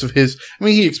 And most of his,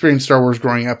 he experienced Star Wars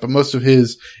growing up, but most of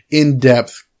his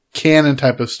in-depth canon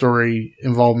type of story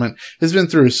involvement has been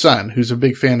through his son, who's a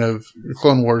big fan of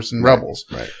Clone Wars and Rebels.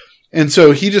 Right. And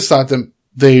so he just thought that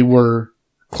they were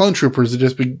clone troopers that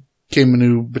just became a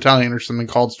new battalion or something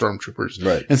called stormtroopers.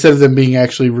 Right. Instead of them being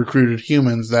actually recruited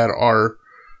humans that are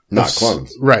not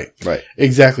clones. Right. Right.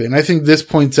 Exactly. And I think this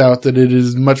points out that it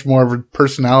is much more of a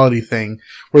personality thing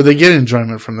where they get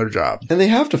enjoyment from their job. And they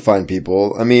have to find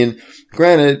people.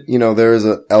 Granted, there is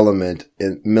an element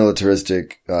in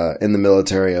militaristic, in the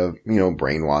military of,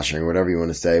 brainwashing or whatever you want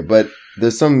to say, but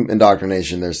there's some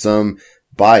indoctrination, there's some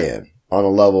buy-in on a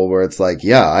level where it's like,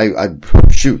 I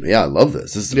love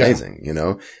this. This is amazing,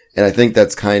 And I think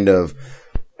that's kind of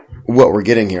what we're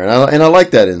getting here. And I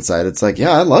like that insight. It's like,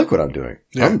 I like what I'm doing.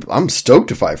 Yeah. I'm stoked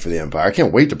to fight for the Empire. I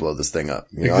can't wait to blow this thing up.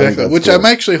 Exactly. Which cool. I'm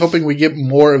actually hoping we get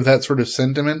more of that sort of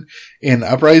sentiment in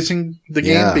Uprising, the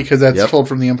game, because that's told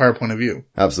from the Empire point of view.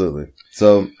 Absolutely.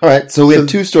 So, all right. So we have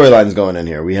two storylines going in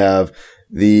here. We have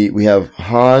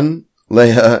Han,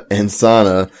 Leia, and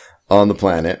Sana on the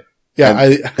planet.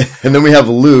 Yeah, and then we have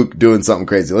Luke doing something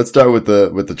crazy. Let's start with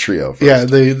the trio first. Yeah,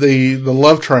 the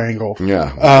love triangle.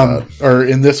 Yeah. Or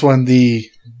in this one, the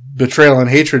betrayal and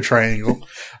hatred triangle.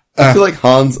 I feel like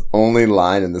Han's only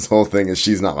line in this whole thing is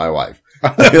 "She's not my wife."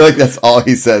 I feel like that's all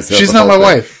he says. She's not my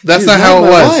wife. That's not how it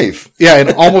was. Wife. Yeah,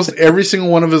 and almost every single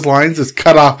one of his lines is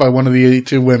cut off by one of the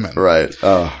two women. Right.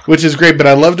 Which is great, but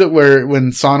I loved it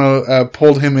when Sana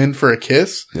pulled him in for a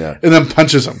kiss. Yeah. And then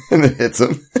punches him. And then hits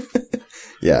him.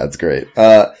 Yeah, it's great.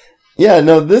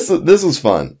 This was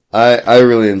fun. I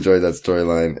really enjoyed that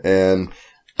storyline, and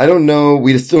I don't know,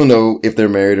 we still don't know if they're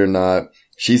married or not.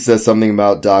 She says something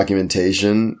about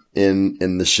documentation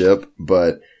in the ship,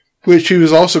 but which she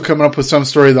was also coming up with some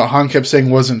story that Han kept saying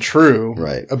wasn't true.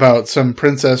 Right. About some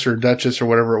princess or duchess or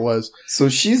whatever it was. So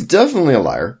she's definitely a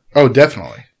liar. Oh,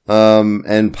 definitely.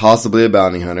 And possibly a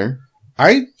bounty hunter.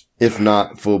 If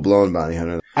not full-blown bounty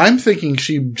hunter. I'm thinking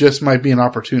she just might be an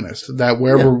opportunist. That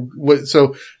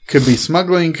so could be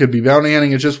smuggling, could be bounty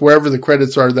hunting. It's just wherever the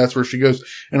credits are, that's where she goes.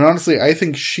 And honestly, I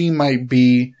think she might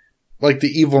be like the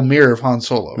evil mirror of Han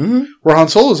Solo. Mm-hmm. Where Han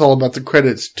Solo is all about the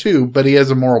credits too, but he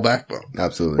has a moral backbone.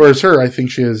 Absolutely. Whereas her, I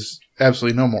think she has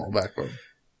absolutely no moral backbone.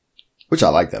 Which I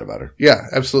like that about her. Yeah,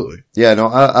 absolutely. Yeah, no,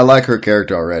 I like her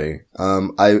character already.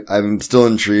 I'm still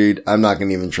intrigued. I'm not going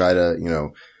to even try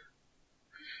to,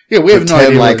 yeah, we have no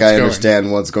idea like I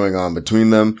understand what's going on between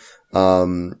them.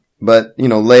 But,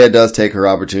 Leia does take her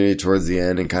opportunity towards the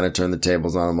end and kind of turn the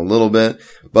tables on him a little bit.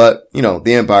 But,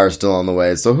 the Empire is still on the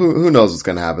way. So who knows what's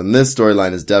going to happen? This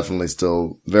storyline is definitely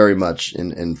still very much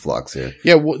in flux here.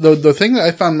 Yeah, the thing that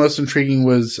I found most intriguing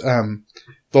was,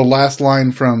 the last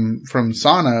line from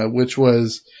Sana, which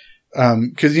was,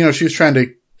 cause, she was trying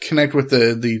to connect with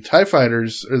the TIE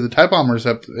fighters or the TIE bombers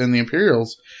up in the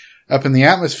Imperials up in the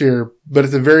atmosphere. But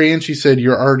at the very end, she said,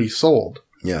 "You're already sold."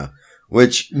 Yeah.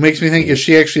 Which makes me think, is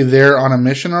she actually there on a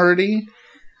mission already?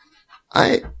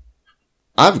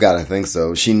 I've got to think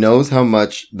so. She knows how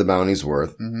much the bounty's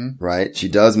worth, right? She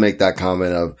does make that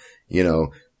comment of,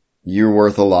 you're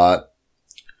worth a lot.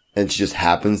 And she just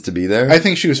happens to be there. I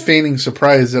think she was feigning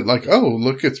surprise at like, oh,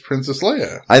 look, it's Princess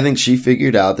Leia. I think she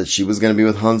figured out that she was going to be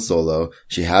with Han Solo.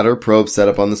 She had her probe set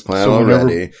up on this planet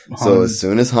already. So as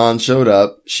soon as Han showed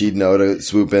up, she'd know to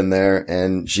swoop in there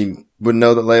and she would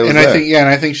know that Leia was there.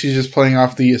 I think she's just playing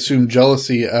off the assumed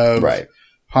jealousy of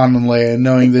Han and Leia,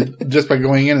 knowing that just by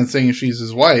going in and saying she's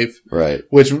his wife. Right.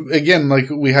 Which again, like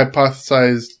we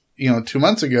hypothesized, 2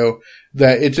 months ago,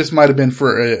 that it just might have been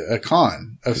for a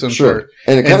con of some sort.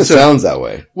 And it kind of sounds that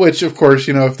way. Which, of course,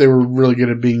 if they were really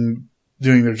good at doing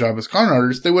their job as con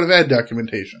artists, they would have had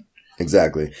documentation.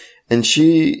 Exactly. And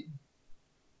she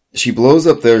blows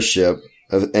up their ship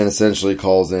and essentially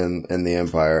calls in the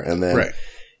Empire. And then,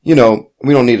 we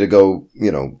don't need to go,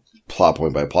 plot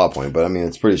point by plot point, but I mean,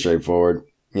 it's pretty straightforward.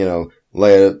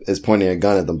 Leia is pointing a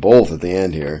gun at them both at the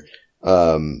end here.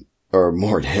 Or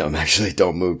more to him, actually.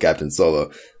 Don't move, Captain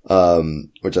Solo.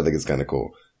 Which I think is kind of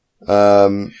cool.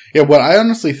 What I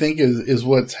honestly think is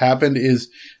what's happened is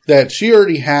that she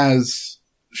already has,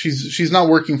 she's not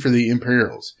working for the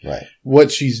Imperials. Right.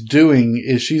 What she's doing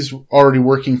is she's already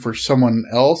working for someone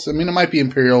else. I mean, it might be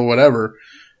Imperial, whatever.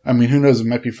 I mean, who knows? It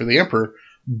might be for the Emperor.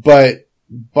 But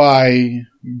by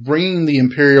bringing the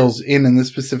Imperials in this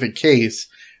specific case,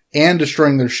 and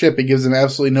destroying their ship, it gives them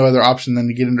absolutely no other option than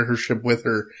to get into her ship with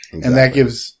her. Exactly. And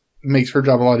that makes her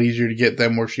job a lot easier to get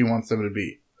them where she wants them to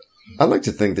be. I like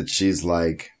to think that she's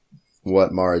like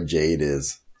what Mara Jade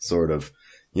is, sort of.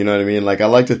 You know what I mean? Like, I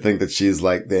like to think that she's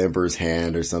like the Emperor's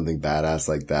hand or something badass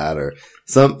like that, or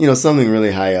something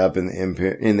really high up in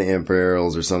the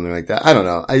Imperials or something like that. I don't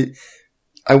know.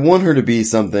 I want her to be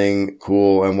something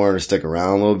cool. I want her to stick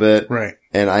around a little bit. Right.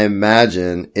 And I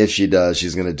imagine if she does,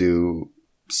 she's going to do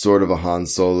sort of a Han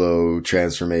Solo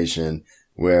transformation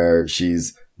where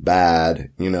she's bad,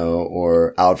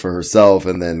 or out for herself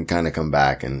and then kind of come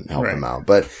back and help him out.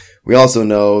 But we also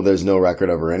know there's no record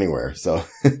of her anywhere. So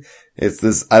it's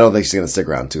this, I don't think she's going to stick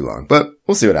around too long, but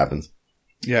we'll see what happens.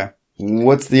 Yeah. We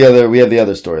have the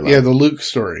other storyline. Yeah, the Luke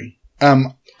story.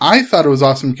 I thought it was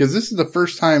awesome because this is the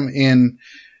first time in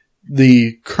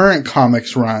the current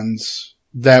comics runs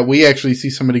that we actually see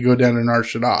somebody go down to Nar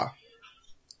Shaddaa.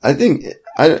 I think,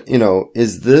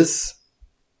 is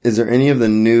there any of the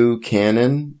new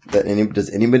canon does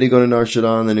anybody go to Nar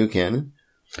Shaddaa in the new canon?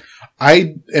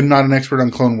 I am not an expert on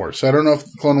Clone Wars, so I don't know if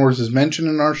Clone Wars is mentioned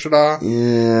in Nar Shaddaa.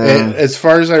 Yeah. As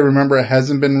far as I remember, it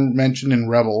hasn't been mentioned in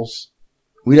Rebels.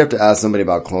 We'd have to ask somebody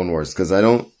about Clone Wars, because I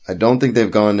don't think they've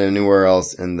gone anywhere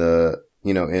else in the,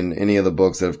 in any of the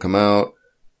books that have come out.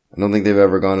 I don't think they've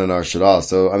ever gone to Nar Shaddaa.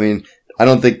 So, I mean, I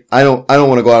don't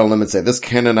want to go out on a limb and say this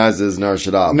canonizes Nar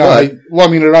Shaddaa. No, it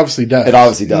obviously does. It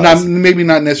obviously does. Maybe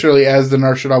not necessarily as the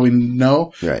Nar Shaddaa we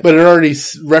know, right, but it already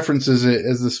references it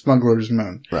as the Smuggler's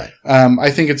Moon. Right. I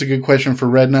think it's a good question for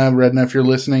Redna. Redna, if you're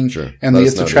listening, sure, and the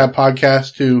It's a Trap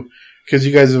podcast because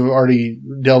you guys have already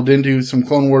delved into some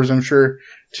Clone Wars, I'm sure,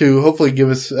 to hopefully give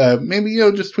us, maybe,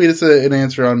 just tweet us an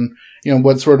answer on,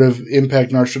 what sort of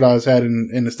impact Nar Shaddaa has had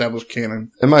in established canon.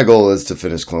 And my goal is to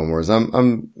finish Clone Wars.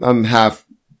 I'm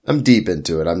deep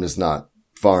into it. I'm just not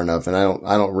far enough, and I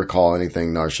don't recall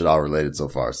anything Nar Shaddaa related so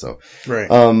far. So, right.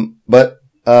 But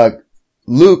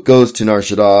Luke goes to Nar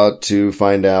Shaddaa to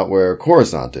find out where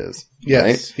Coruscant is. Yes,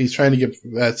 right? He's trying to get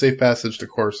safe passage to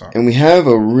Coruscant. And we have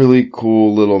a really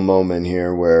cool little moment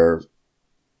here where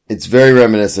it's very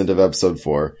reminiscent of episode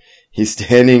 4. He's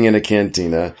standing in a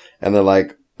cantina, and they're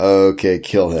like, okay,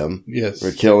 kill him. Yes.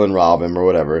 Or kill and rob him or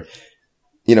whatever.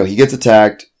 He gets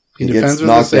attacked. He gets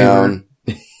knocked down.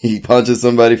 He punches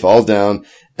somebody, falls down,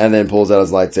 and then pulls out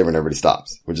his lightsaber and everybody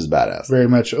stops, which is badass. Very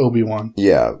much Obi-Wan.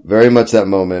 Yeah, very much that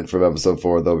moment from episode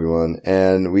 4 with Obi-Wan.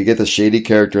 And we get the shady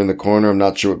character in the corner. I'm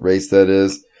not sure what race that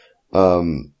is.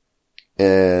 And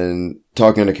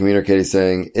talking to communicator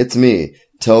saying, it's me.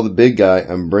 Tell the big guy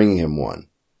I'm bringing him one.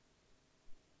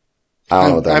 I don't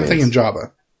know what that means. I'm thinking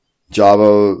Jabba.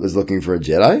 Jabba is looking for a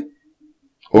Jedi?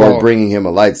 Or bringing him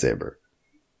a lightsaber?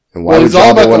 And why would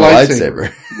Jabba want a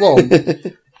lightsaber? Well,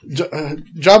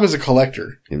 Jabba's a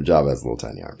collector. Yeah, Jabba has little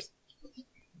tiny arms.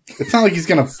 It's not like he's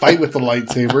going to fight with the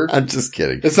lightsaber. I'm just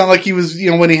kidding. It's not like he was,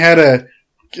 when he had a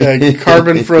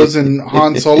carbon frozen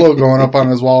Han Solo going up on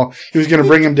his wall, he was going to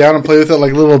bring him down and play with it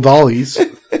like little dollies.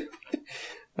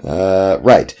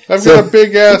 Right. I've got a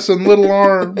big ass and little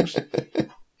arms.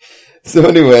 So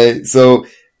anyway,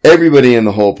 everybody in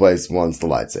the whole place wants the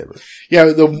lightsaber.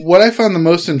 Yeah, what I found the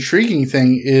most intriguing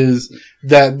thing is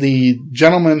that the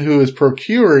gentleman who is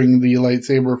procuring the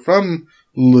lightsaber from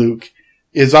Luke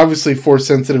is obviously force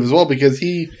sensitive as well because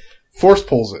he force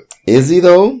pulls it. Is he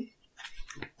though?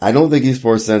 I don't think he's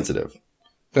force sensitive.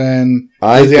 Then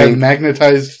does he have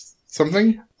magnetized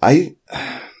something?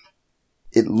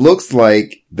 It looks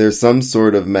like there's some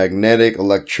sort of magnetic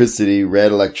electricity,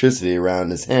 red electricity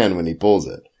around his hand when he pulls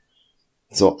it.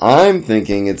 So I'm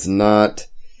thinking it's not.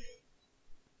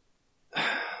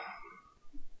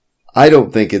 I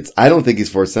don't think he's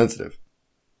force sensitive.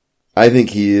 I think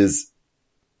he is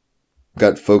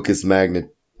got focused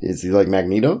magnet. Is he like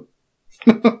Magneto?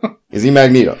 Is he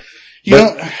Magneto?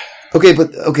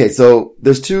 Okay, so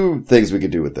there's two things we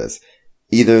could do with this.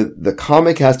 Either the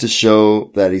comic has to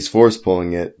show that he's force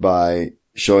pulling it by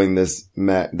showing this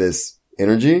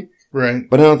energy. Right.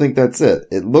 But I don't think that's it.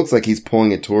 It looks like he's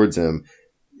pulling it towards him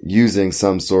using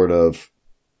some sort of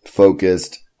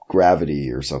focused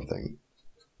gravity or something.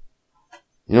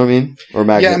 You know what I mean? Or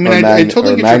I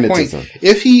totally get your point.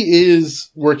 If he is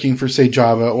working for, say,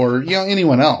 Java or,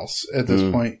 anyone else at this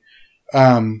point,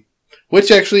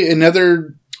 which actually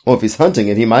well, if he's hunting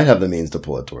it, he might have the means to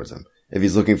pull it towards him. If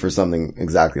he's looking for something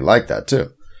exactly like that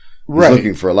too. He's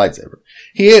looking for a lightsaber.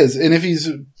 He is. And if he's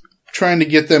trying to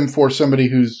get them for somebody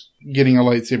who's getting a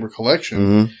lightsaber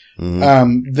collection,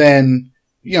 then,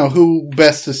 who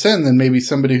best to send than maybe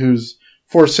somebody who's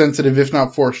force sensitive, if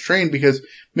not force trained, because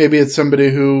maybe it's somebody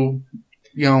who,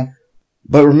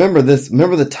 But remember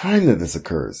the time that this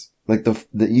occurs. Like the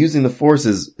using the force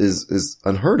is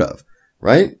unheard of,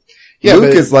 right? Yeah,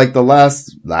 Luke is like the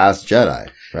last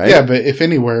Jedi, right? Yeah, but if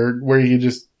anywhere where you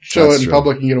just show it in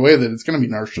public and get away with it, it's going to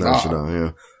be Nar Shaddaa.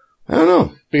 Yeah. I don't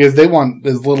know. Because they want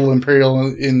as little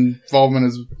Imperial involvement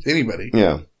as anybody.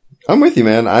 Yeah. I'm with you,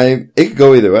 man. It could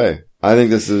go either way. I think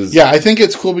this is... Yeah, I think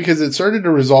it's cool because it started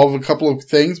to resolve a couple of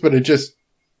things, but it just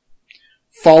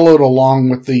followed along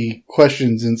with the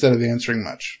questions instead of answering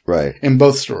much. Right. In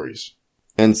both stories.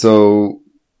 And so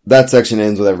that section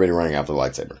ends with everybody running after the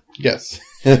lightsaber. Yes.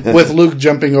 With Luke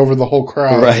jumping over the whole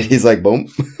crowd. Right. He's like, boom.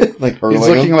 Like hurling He's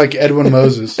looking like Edwin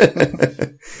Moses.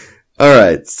 All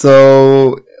right.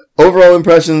 So overall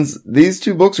impressions, these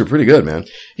two books are pretty good, man.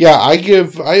 Yeah, I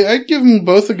give them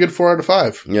both a good 4 out of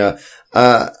 5. Yeah.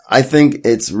 I think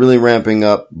it's really ramping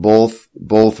up both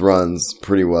runs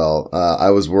pretty well.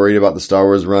 I was worried about the Star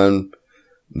Wars run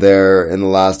there in the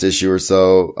last issue or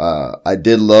so. I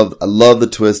love the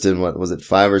twist in what was it,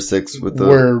 5 or 6 with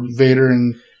where Vader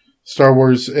and Star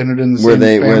Wars entered in the same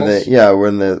panels.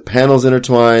 When the panels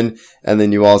intertwined, and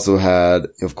then you also had,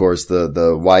 of course,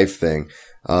 the wife thing.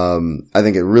 I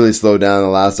think it really slowed down in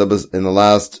the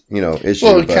last issue.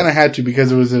 Well, it kind of had to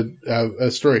because it was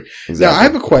a story. Exactly. Now, I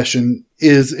have a question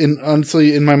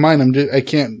honestly, in my mind, I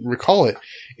can't recall it,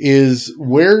 is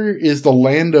where is the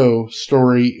Lando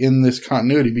story in this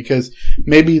continuity? Because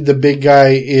maybe the big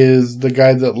guy is the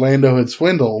guy that Lando had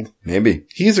swindled. Maybe.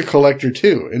 He's a collector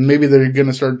too, and maybe they're going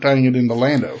to start tying it into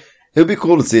Lando. It would be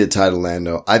cool to see it tied to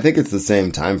Lando. I think it's the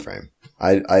same time frame.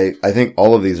 I think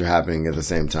all of these are happening at the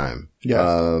same time.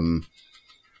 Yeah.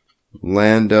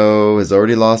 Lando has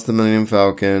already lost the Millennium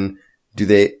Falcon.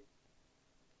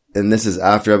 And this is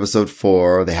after episode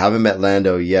 4. They haven't met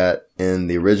Lando yet in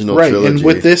the original trilogy. Right, and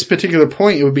with this particular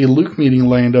point, it would be Luke meeting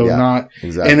Lando, not...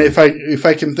 Exactly. And if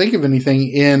I can think of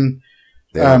anything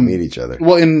they don't meet each other.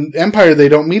 Well, in Empire, they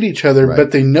don't meet each other,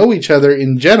 but they know each other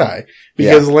in Jedi,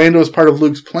 because Lando is part of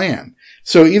Luke's plan.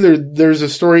 So either there's a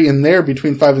story in there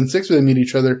between 5 and 6 where they meet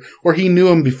each other, or he knew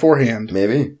him beforehand.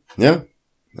 Maybe. Yeah.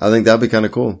 I think that'd be kind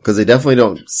of cool. Because they definitely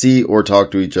don't see or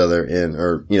talk to each other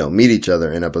meet each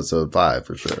other in episode 5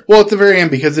 for sure. Well, at the very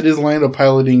end, because it is Lando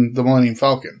piloting the Millennium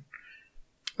Falcon.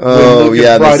 Oh,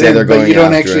 yeah, they say they're going after him. But you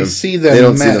don't actually see them. They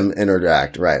don't see them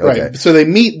interact. Right, okay. Right. So they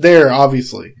meet there,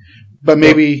 obviously. But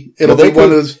maybe it'll be one of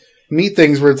those meet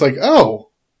things where it's like, oh.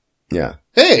 Yeah.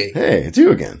 Hey, it's you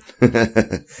again.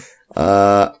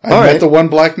 I met the one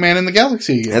black man in the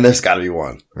galaxy again. And there's gotta be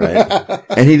one, right?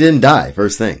 And he didn't die,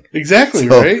 first thing. Exactly,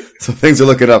 right? So things are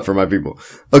looking up for my people.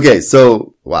 Okay,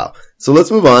 so, wow. So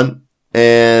let's move on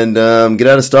and, get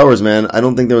out of Star Wars, man. I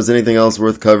don't think there was anything else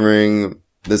worth covering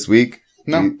this week.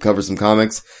 No. We covered some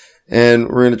comics. And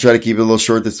we're going to try to keep it a little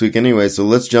short this week anyway. So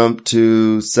let's jump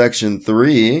to section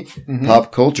 3,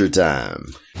 pop culture time.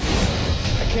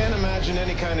 I can't imagine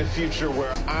any kind of future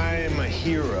where I'm a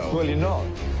hero. Well, you're not.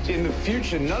 In the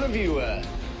future, none of you are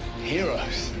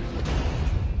heroes.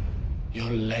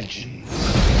 You're legends.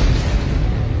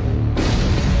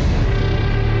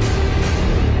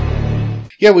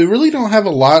 Yeah, we really don't have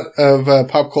a lot of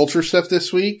pop culture stuff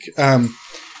this week.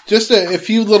 just a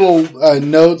few little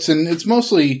notes, and it's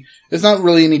not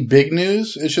really any big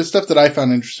news. It's just stuff that I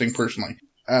found interesting personally.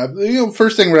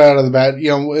 First thing right out of the bat,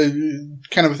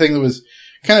 kind of a thing that was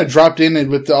kind of dropped in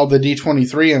with all the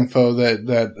D23 info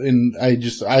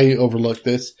I overlooked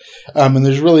this. And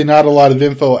there's really not a lot of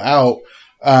info out.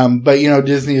 But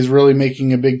Disney is really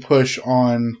making a big push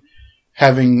on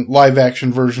having live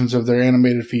action versions of their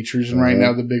animated features. And right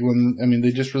now the big one,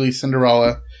 they just released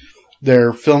Cinderella.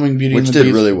 They're filming Beauty and the Beast. Which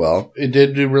did really well. It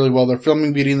did do really well. They're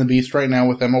filming Beauty and the Beast right now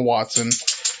with Emma Watson.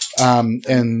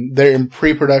 And they're in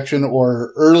pre-production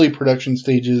or early production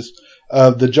stages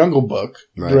of The Jungle Book,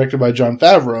 directed by Jon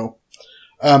Favreau.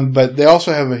 But they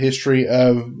also have a history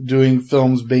of doing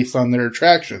films based on their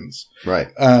attractions. Right.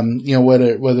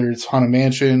 Whether it's Haunted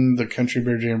Mansion, the Country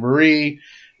Bear Jamboree,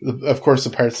 of course,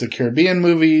 the Pirates of the Caribbean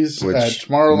movies,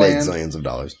 Tomorrowland. Made zillions of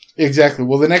dollars. Exactly.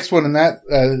 Well, the next one in that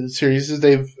series is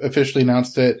they've officially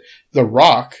announced that The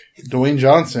Rock, Dwayne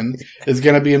Johnson, is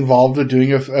going to be involved with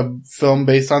doing a film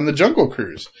based on the Jungle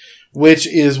Cruise, which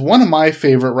is one of my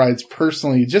favorite rides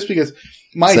personally, just because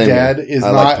my dad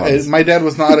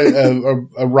was not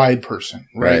a ride person,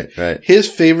 right? Right. His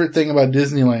favorite thing about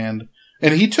Disneyland,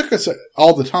 and he took us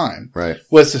all the time,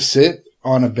 was to sit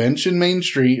on a bench in Main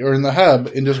Street or in the hub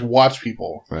and just watch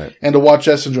people, and to watch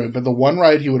us enjoy it. But the one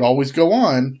ride he would always go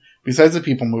on, besides the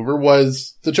People Mover,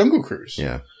 was the Jungle Cruise.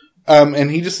 Yeah. And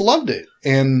he just loved it.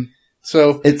 And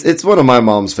so it's one of my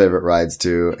mom's favorite rides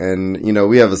too. And,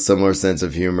 we have a similar sense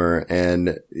of humor,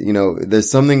 and, there's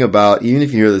something about, even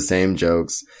if you hear the same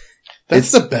jokes,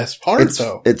 that's the best part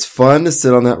though. It's fun to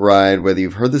sit on that ride, whether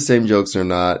you've heard the same jokes or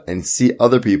not, and see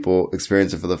other people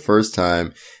experience it for the first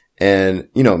time. And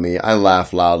me, I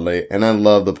laugh loudly and I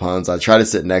love the puns. I try to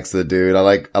sit next to the dude. I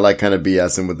like kind of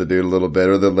BSing with the dude a little bit,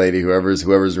 or the lady, whoever's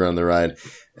around the ride.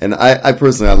 And I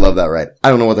personally, I love that ride. I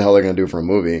don't know what the hell they're going to do for a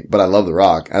movie, but I love The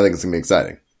Rock. I think it's going to be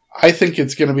exciting. I think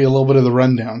it's going to be a little bit of the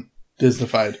Rundown,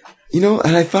 Disneyfied.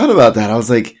 And I thought about that. I was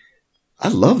like, I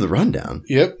love the Rundown.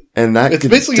 Yep. And that it's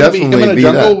basically going to be him in a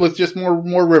jungle with just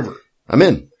more river. I'm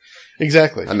in.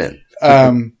 Exactly. I'm in.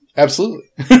 Absolutely.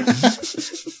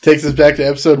 Takes us back to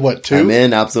episode 2? I'm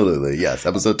in, absolutely. Yes,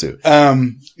 episode 2.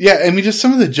 Just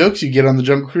some of the jokes you get on the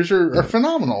Jungle Cruise are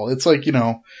phenomenal. It's like,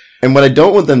 And what I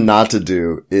don't want them not to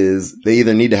do is they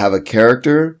either need to have a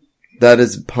character that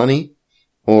is punny,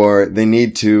 or they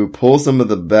need to pull some of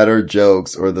the better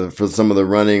jokes, or for some of the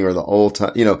running or the old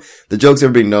time, the jokes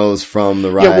everybody knows from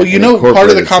the ride. Yeah, well, part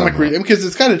of the comic because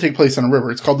it's got to take place on a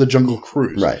river. It's called the Jungle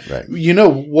Cruise. Right.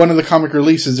 One of the comic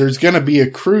releases, there's going to be a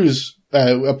cruise,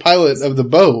 a pilot of the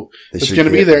boat that's going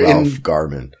to be there. Ralph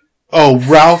Garman. Oh,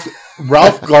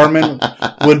 Ralph Garman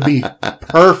would be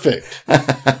perfect.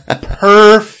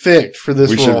 Perfect for this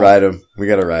role. We should ride him. We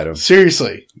got to ride him.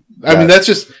 Seriously. I mean, that's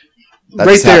just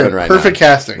right there. Right, perfect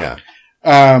casting. Yeah.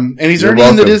 And he's already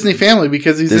in the Disney family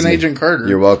because he's in Agent Carter.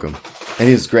 You're welcome. And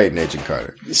he's great in Agent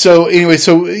Carter. So anyway,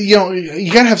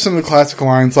 you gotta have some of the classic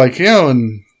lines like,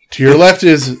 and to your left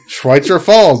is Schweitzer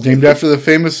Falls, named after the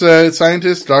famous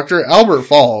scientist Dr. Albert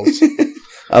Falls.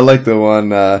 I like the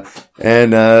one,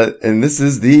 and this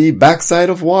is the backside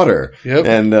of water. Yep.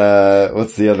 And,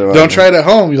 what's the other one? Don't try it at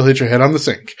home. You'll hit your head on the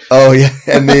sink. Oh, yeah.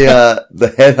 And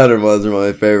the headhunter ones are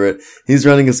my favorite. He's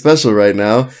running a special right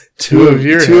now. Two of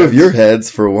your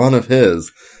heads for one of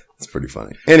his. It's pretty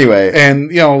funny. Anyway. And,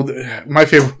 my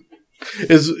favorite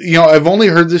is, I've only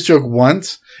heard this joke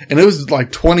once, and it was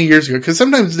like 20 years ago. Cause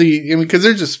sometimes cause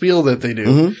there's a spiel that they do.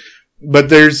 Mm-hmm. But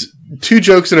there's 2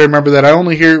 jokes that I remember that I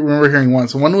only remember hearing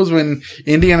once. One was when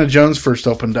Indiana Jones first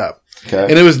opened up. Okay.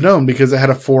 And it was known because it had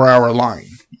a 4-hour line.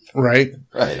 Right?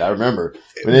 Right. I remember.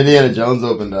 When Indiana Jones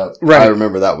opened up, right. I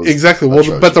remember that was exactly. Well,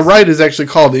 atrocious. But the ride is actually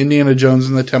called Indiana Jones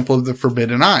and the Temple of the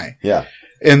Forbidden Eye. Yeah.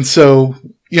 And so,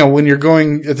 when you're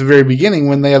going at the very beginning,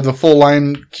 when they have the full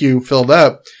line queue filled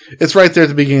up, it's right there at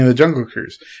the beginning of the Jungle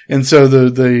Cruise. And so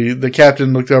the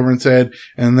captain looked over and said,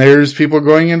 and there's people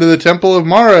going into the Temple of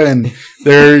Mara, and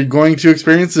they're going to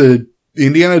experience the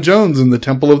Indiana Jones and the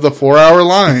Temple of the 4-hour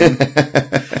line.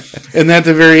 And at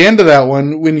the very end of that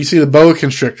one, when you see the boa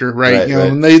constrictor, right?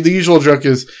 And the usual joke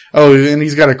is, and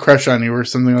he's got a crush on you or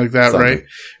something like that, right?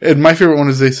 And my favorite one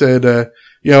is they said,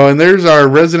 and there's our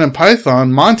resident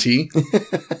python, Monty.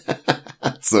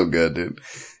 So good, dude.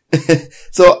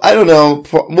 So I don't know.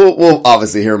 We'll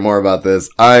obviously hear more about this.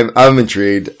 I'm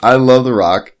intrigued. I love The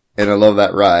Rock, and I love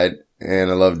that ride,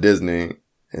 and I love Disney,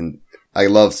 and I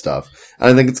love stuff. And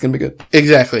I think it's going to be good.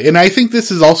 Exactly. And I think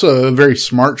this is also a very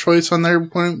smart choice on their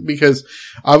point, because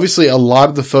obviously a lot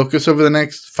of the focus over the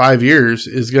next 5 years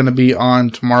is going to be on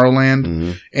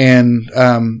Tomorrowland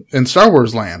and Star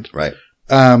Wars Land. Right.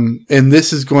 And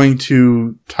this is going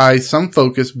to tie some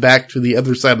focus back to the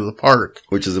other side of the park.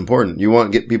 Which is important. You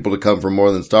want to get people to come for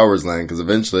more than Star Wars Land, because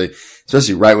eventually,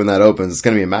 especially right when that opens, it's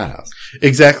going to be a madhouse.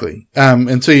 Exactly.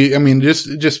 And so,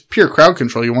 just pure crowd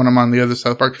control. You want them on the other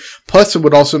side of the park. Plus, it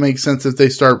would also make sense if they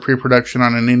start pre-production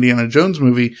on an Indiana Jones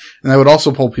movie, and that would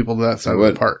also pull people to that side of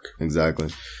the park. Exactly.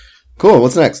 Cool.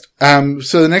 What's next?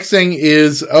 So the next thing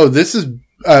is, this is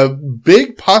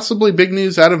possibly big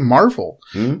news out of Marvel.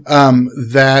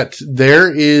 That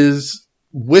there is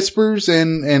whispers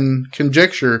and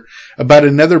conjecture about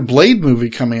another Blade movie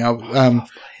coming out,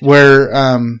 where,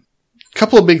 a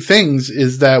couple of big things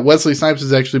is that Wesley Snipes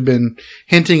has actually been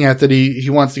hinting at that he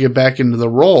wants to get back into the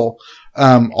role.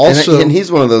 Also, and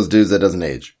he's one of those dudes that doesn't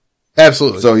age.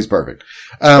 Absolutely. So he's perfect.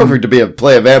 Perfect to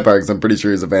play a vampire, because I'm pretty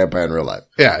sure he's a vampire in real life.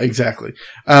 Yeah, exactly.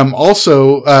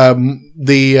 Also, I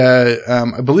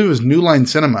believe it was New Line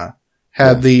Cinema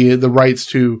had the rights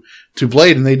to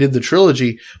Blade, and they did the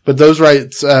trilogy, but those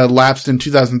rights lapsed in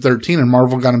 2013, and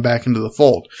Marvel got him back into the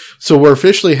fold. So we're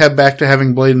officially back to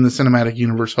having Blade in the cinematic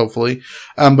universe, hopefully.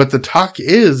 But the talk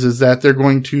is that they're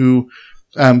going to,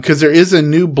 cause there is a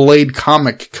new Blade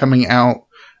comic coming out.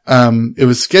 It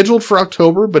was scheduled for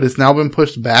October, but it's now been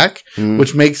pushed back,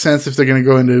 which makes sense if they're going to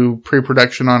go into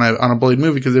pre-production on a Blade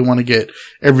movie, because they want to get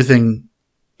everything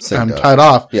tied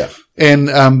off. Yeah.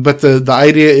 And, but the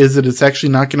idea is that it's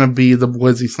actually not going to be the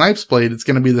Wesley Snipes Blade. It's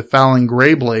going to be the Fallon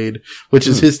Gray Blade, which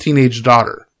is his teenage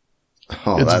daughter.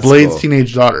 Oh, it's that's Blade's cool.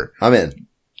 teenage daughter. I'm in.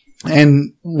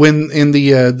 And when in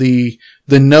the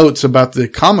notes about the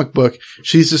comic book,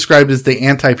 she's described as the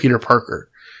anti-Peter Parker.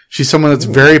 She's someone that's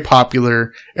very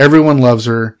popular. Everyone loves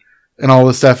her and all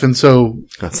this stuff. And so.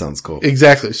 That sounds cool.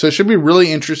 Exactly. So it should be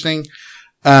really interesting.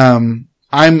 I'm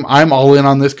all in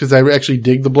on this because I actually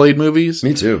dig the Blade movies.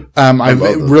 Me too. I've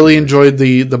really enjoyed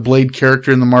the Blade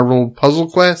character in the Marvel Puzzle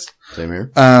Quest. Same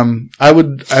here. I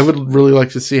would really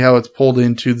like to see how it's pulled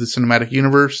into the cinematic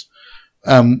universe.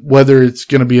 Whether it's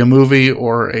going to be a movie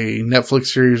or a Netflix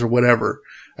series or whatever.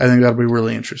 I think that'll be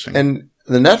really interesting. And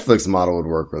the Netflix model would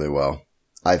work really well,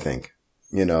 I think.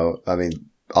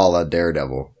 A la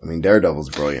Daredevil. Daredevil's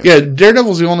brilliant. Yeah,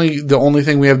 Daredevil's the only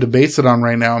thing we have to base it on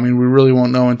right now. We really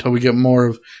won't know until we get more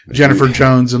of Jennifer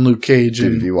Jones and Luke Cage.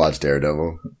 Dude, if you watch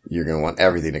Daredevil, you're going to want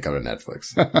everything to come to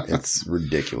Netflix. It's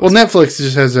ridiculous. Well, Netflix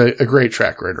just has a great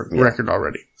track record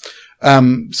already.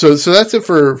 So that's it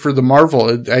for the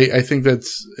Marvel. I think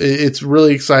it's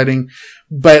really exciting.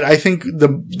 But I think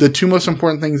the two most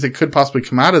important things that could possibly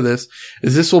come out of this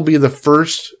will be the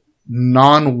first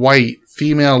non-white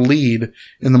female lead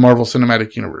in the Marvel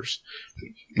Cinematic Universe.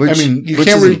 Which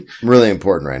is really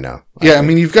important right now.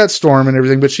 You've got Storm and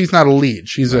everything, but she's not a lead.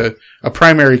 She's a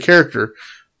primary character.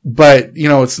 But,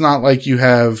 it's not like you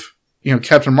have,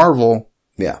 Captain Marvel.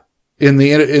 Yeah. In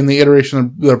the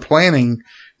iteration they're planning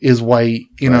is white,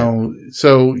 know.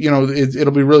 So,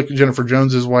 it'll be really, Jennifer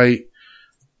Jones is white.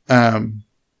 That'll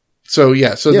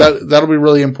be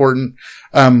really important.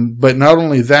 But not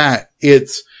only that,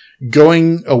 it's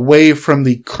going away from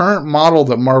the current model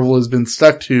that Marvel has been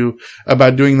stuck to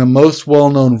about doing the most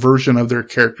well-known version of their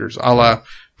characters, a la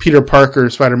Peter Parker,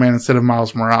 Spider-Man instead of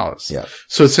Miles Morales. Yeah.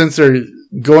 So since they're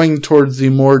going towards the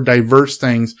more diverse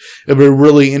things, it'll be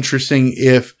really interesting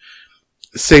if,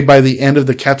 say, by the end of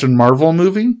the Captain Marvel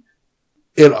movie,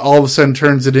 it all of a sudden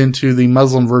turns it into the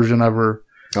Muslim version of her.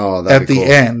 Oh, at the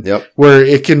end, yep. Where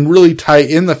it can really tie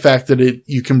in the fact that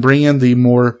you can bring in the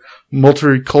more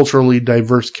multiculturally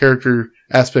diverse character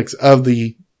aspects of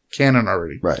the canon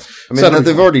already. Right. That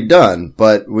they've already done,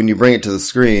 but when you bring it to the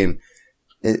screen,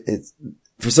 it's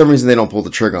for some reason they don't pull the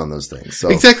trigger on those things. So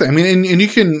exactly. And you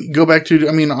can go back to,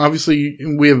 obviously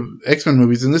we have X-Men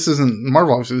movies, and this isn't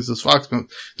Marvel, obviously this is Fox, but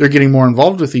they're getting more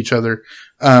involved with each other.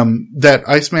 That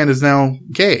Iceman is now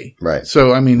gay. Right.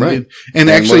 So, right. And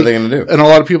actually, what are they going to do? And a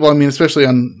lot of people, especially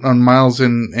on Miles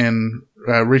and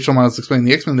Rachel Miles explaining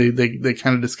the X-Men, they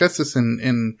kind of discuss this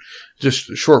in just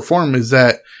short form, is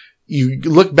that you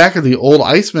look back at the old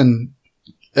Iceman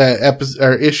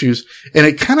issues, and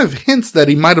it kind of hints that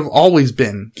he might have always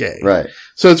been gay. Right.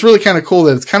 So it's really kind of cool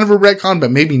that it's kind of a retcon, but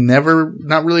maybe not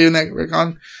really a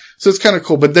retcon. So it's kind of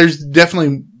cool, but there's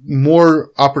definitely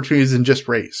more opportunities than just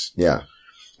race. Yeah.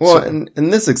 Well, and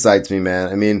this excites me,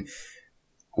 man.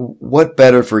 What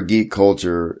better for geek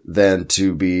culture than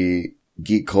to be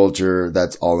geek culture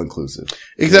that's all inclusive?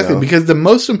 Exactly, because the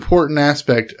most important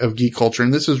aspect of geek culture,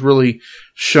 and this is really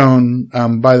shown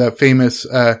by that famous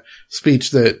speech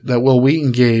that Will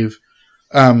Wheaton gave,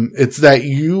 it's that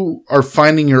you are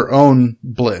finding your own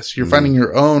bliss. You're finding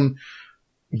your own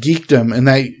geekdom, and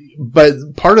but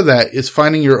part of that is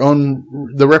finding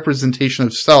the representation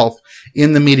of self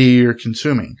in the media you're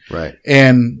consuming. Right.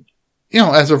 And,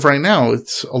 as of right now,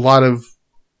 it's a lot of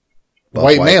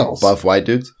white males. Buff white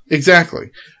dudes?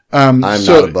 Exactly. I'm not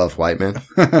a buff white man.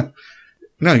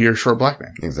 No, you're a short black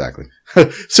man. Exactly.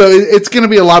 So it's going to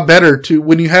be a lot better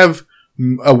when you have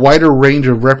a wider range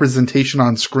of representation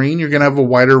on screen, you're going to have a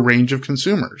wider range of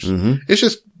consumers. Mm-hmm. It's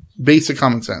just basic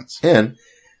common sense. And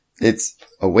it's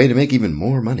a way to make even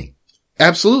more money.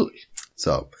 Absolutely.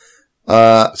 So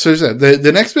there's that.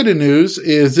 The next bit of news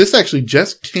is this actually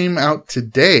just came out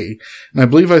today, and I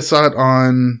believe I saw it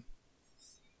on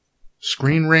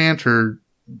Screen Rant or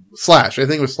Slash. I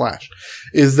think it was Slash.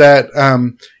 Is that,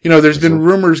 there's been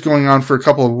rumors going on for a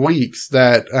couple of weeks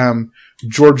that,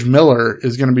 George Miller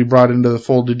is going to be brought into the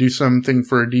fold to do something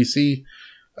for a DC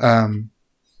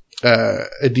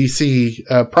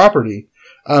property.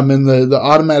 And the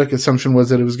automatic assumption was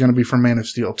that it was going to be for Man of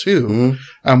Steel 2.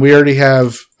 Mm-hmm. We already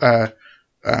have,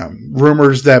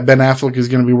 rumors that Ben Affleck is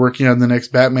going to be working on the next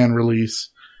Batman release.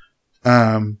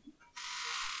 That's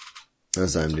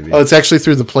IMDb. Oh, it's actually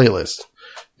through the playlist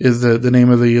is the name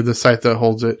of the site that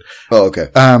holds it. Oh, okay.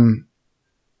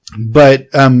 But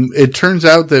it turns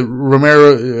out that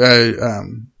Romero,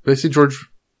 basically George,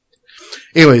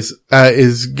 anyways,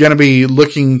 is going to be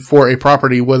looking for a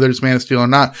property, whether it's Man of Steel or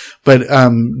not. But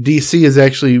DC has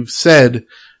actually said,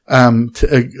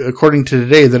 according to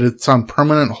today, that it's on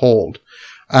permanent hold.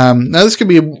 Now this could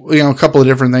be, a couple of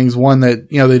different things. One that,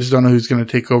 they just don't know who's going to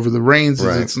take over the reins.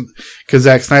 Right. Cause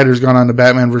Zack Snyder's gone on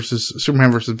to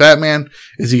Superman versus Batman.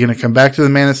 Is he going to come back to the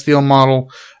Man of Steel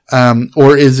model?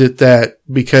 Or is it that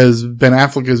because Ben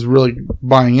Affleck is really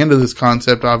buying into this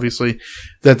concept, obviously,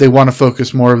 that they want to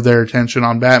focus more of their attention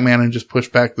on Batman and just push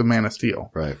back the Man of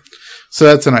Steel? Right. So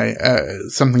that's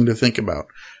something to think about.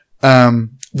 Sorry,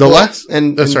 go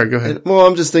ahead. Well,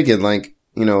 I'm just thinking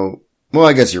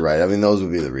I guess you're right. I mean, those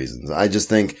would be the reasons. I just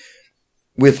think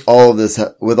with all of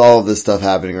this stuff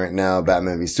happening right now,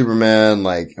 Batman v Superman,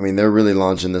 they're really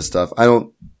launching this stuff.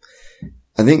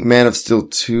 I think Man of Steel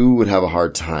 2 would have a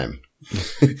hard time.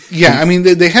 Yeah, I mean,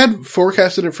 they had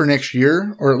forecasted it for next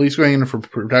year, or at least going into for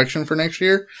production for next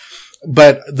year.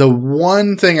 But the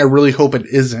one thing I really hope it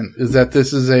isn't is that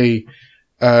this is a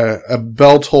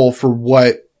bell toll for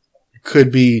what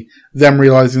could be them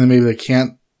realizing that maybe they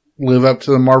can't live up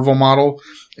to the Marvel model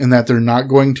and that they're not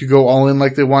going to go all in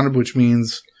like they wanted, which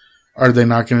means are they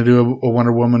not going to do a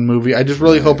Wonder Woman movie? I just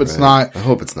really hope it's not. I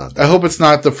hope it's not that. I hope it's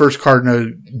not the first card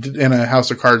in a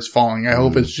House of Cards falling. I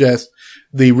hope it's just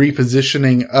the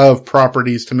repositioning of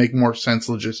properties to make more sense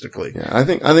logistically. Yeah, I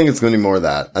think it's going to be more of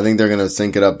that. I think they're going to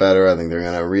sync it up better. I think they're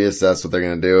going to reassess what they're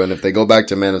going to do. And if they go back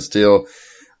to Man of Steel,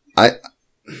 I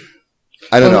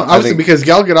don't know. Obviously, because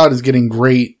Gal Gadot is getting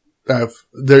great,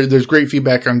 there's great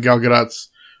feedback on Gal Gadot's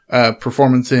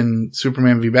performance in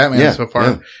Superman v Batman so far.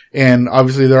 Yeah. And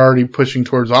obviously they're already pushing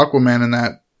towards Aquaman in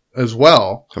that as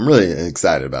well. I'm really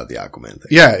excited about the Aquaman thing.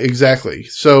 Yeah, exactly.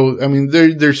 So, I mean,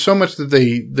 there's so much that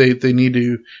they need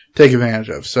to take advantage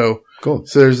of. So, cool.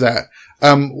 So there's that.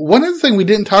 One other thing we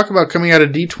didn't talk about coming out of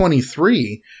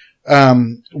D23,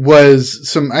 was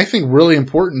some, I think, really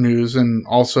important news and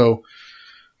also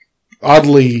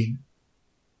oddly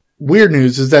weird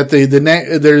news is that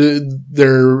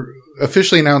they're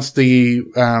officially announced a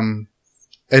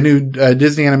new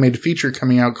Disney animated feature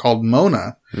coming out called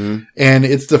Mona, and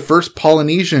it's the first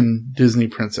Polynesian Disney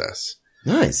princess.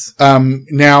 Nice.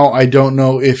 Now I don't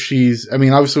know if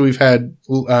obviously we've had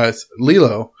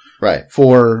Lilo right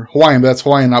for Hawaiian, but that's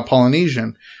Hawaiian, not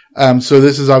Polynesian. So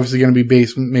this is obviously going to be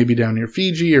based maybe down near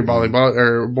Fiji or Bali,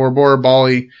 or Bora Bora,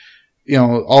 Bali,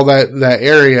 all that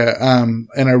area.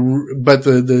 But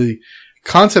the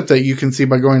concept that you can see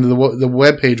by going to the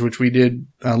webpage, which we did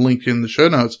link in the show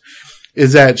notes,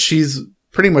 is that she's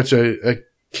pretty much a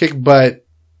kick butt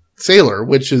sailor,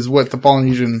 which is what the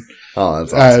Polynesian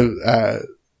that's awesome.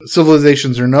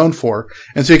 Civilizations are known for.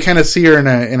 And so you kind of see her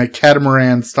in a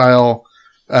catamaran style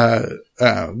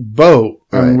boat.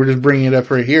 Right. We're just bringing it up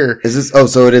right here. Is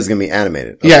this? So it is going to be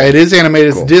animated. Okay. Yeah, it is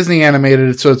animated. Cool. It's Disney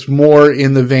animated, so it's more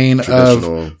in the vein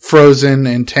of Frozen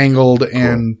and Tangled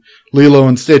and Lilo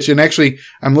and Stitch. And actually,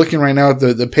 I'm looking right now at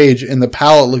the page, and the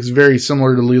palette looks very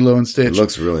similar to Lilo and Stitch. It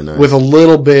looks really nice. With a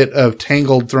little bit of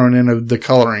Tangled thrown in of the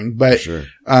coloring. But, sure.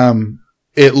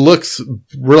 It looks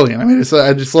brilliant. I mean,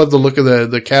 I just love the look of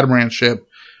the catamaran ship.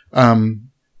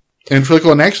 And it's really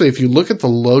cool. And actually, if you look at the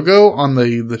logo on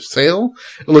the sail,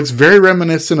 it looks very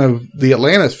reminiscent of the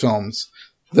Atlantis films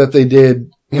that they did,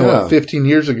 15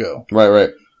 years ago.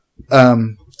 Right.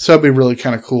 So it'd be really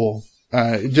kind of cool.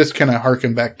 Just kind of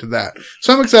harken back to that.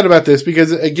 So I'm excited about this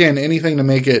because, again, anything to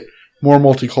make it more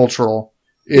multicultural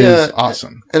is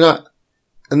awesome.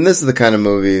 And this is the kind of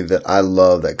movie that I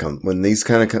love that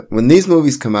when these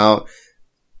movies come out,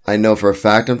 I know for a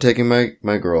fact I'm taking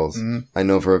my girls. Mm-hmm. I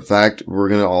know for a fact we're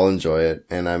going to all enjoy it.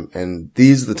 And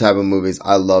these are the type of movies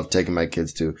I love taking my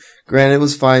kids to. Granted, it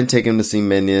was fine taking them to see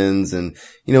Minions, and,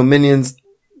 Minions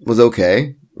was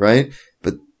okay, right?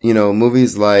 But,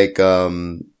 movies like,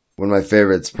 one of my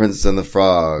favorites, Princess and the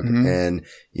Frog, mm-hmm. and,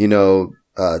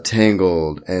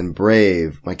 Tangled and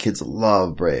Brave. My kids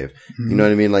love Brave. Mm-hmm. You know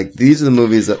what I mean? Like, these are the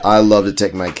movies that I love to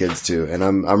take my kids to. And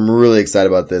I'm really excited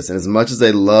about this. And as much as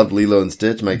they loved Lilo and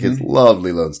Stitch, my kids love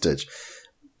Lilo and Stitch.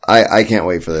 I can't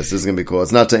wait for this. This is going to be cool.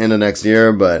 It's not to end of next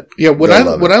year, but yeah, what I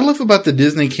love about the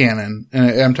Disney canon,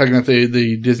 and I'm talking about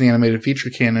the Disney animated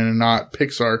feature canon and not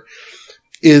Pixar,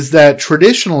 is that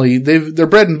traditionally their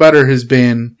bread and butter has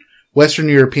been Western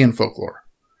European folklore.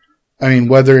 I mean,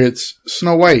 whether it's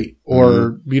Snow White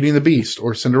or Beauty and the Beast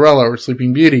or Cinderella or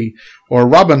Sleeping Beauty or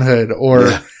Robin Hood or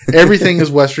everything is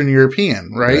Western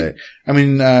European, right? I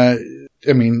mean,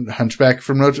 Hunchback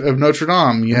of Notre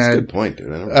Dame. That's a good point, dude.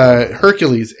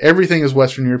 Hercules. Everything is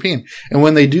Western European. And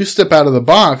when they do step out of the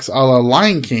box, a la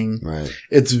Lion King,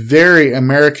 it's very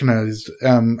Americanized.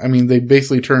 I mean, they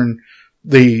basically turn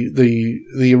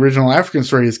the original African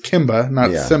story is Kimba,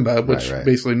 not Simba, which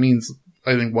basically means,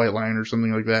 I think, White Lion or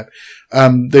something like that.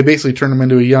 They basically turned him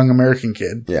into a young American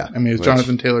kid. Yeah. I mean, it was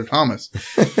Jonathan Taylor Thomas.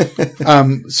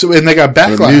 And they got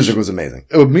backlash. The music was amazing.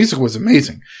 Music was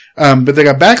amazing. But they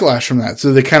got backlash from that.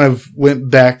 So they kind of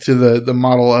went back to the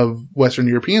model of Western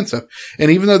European stuff. And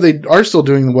even though they are still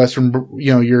doing the Western,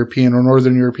 European or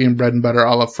Northern European bread and butter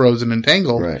a la Frozen and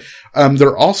Tangled,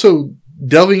 they're also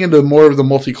delving into more of the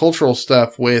multicultural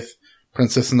stuff with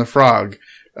Princess and the Frog.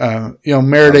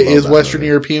 Merida is Western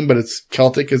European, but it's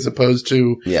Celtic as opposed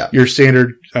to your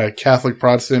standard Catholic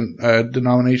Protestant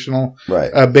denominational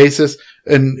basis.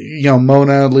 And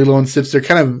Mona, Lilo and Stitch, they're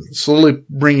kind of slowly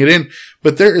bringing it in,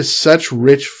 but there is such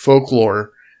rich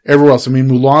folklore everywhere else. I mean,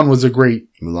 Mulan was great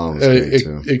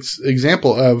too.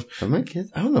 Example of my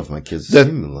kids. I don't know if my kids have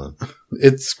seen Mulan.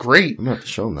 It's great. I'm not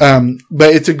showing that.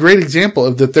 But it's a great example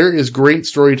of that. There is great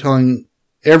storytelling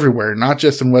everywhere, not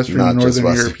just in Western and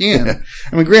Northern European.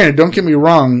 I mean, granted, don't get me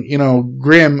wrong,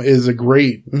 Grimm is a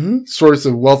great source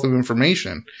of wealth of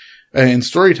information and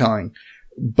storytelling.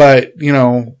 But,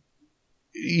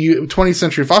 20th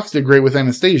Century Fox did great with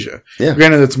Anastasia. Yeah.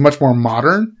 Granted, it's much more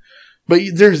modern, but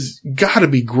there's gotta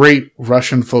be great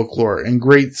Russian folklore and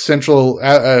great central,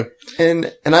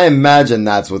 and I imagine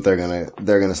that's what they're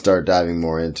gonna start diving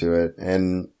more into it.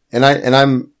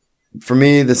 For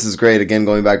me, this is great. Again,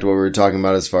 going back to what we were talking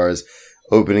about as far as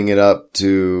opening it up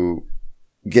to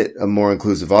get a more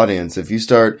inclusive audience. If you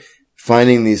start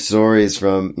finding these stories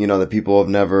from, that people have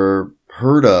never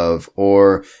heard of,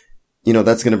 or,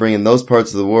 that's going to bring in those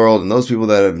parts of the world and those people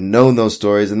that have known those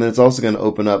stories. And then it's also going to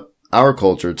open up our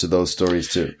culture to those stories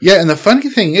too. Yeah. And the funny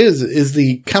thing is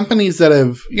the companies that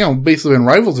have, basically been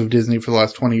rivals of Disney for the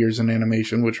last 20 years in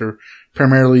animation, which are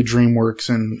primarily DreamWorks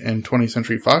and 20th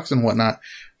Century Fox and whatnot.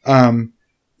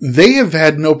 They have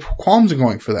had no qualms in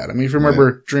going for that. I mean, if you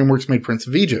remember, DreamWorks made Prince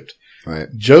of Egypt. Right.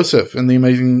 Joseph and the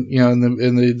Amazing,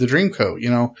 in the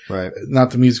Dreamcoat, Right.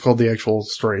 Not the musical, the actual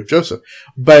story of Joseph.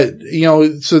 But,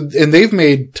 and they've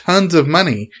made tons of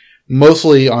money,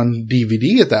 mostly on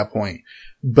DVD at that point.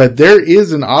 But there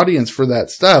is an audience for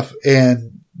that stuff,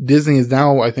 and Disney is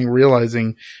now, I think,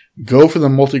 realizing, go for the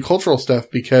multicultural stuff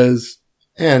because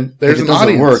and there's if it an doesn't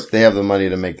audience. work, they have the money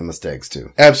to make the mistakes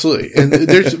too. Absolutely. And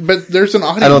there's an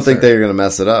audience. I don't think they're going to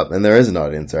mess it up. And there is an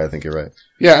audience there. I think you're right.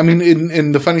 Yeah. I mean,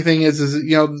 and the funny thing is,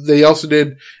 they also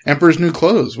did Emperor's New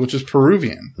Clothes, which is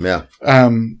Peruvian. Yeah.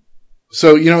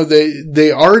 So,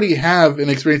 they already have an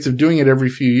experience of doing it every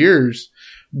few years,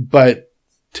 but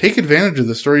take advantage of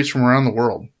the stories from around the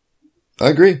world. I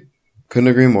agree. Couldn't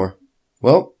agree more.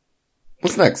 Well,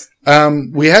 what's next?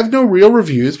 We have no real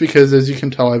reviews because, as you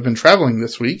can tell, I've been traveling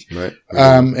this week. Right.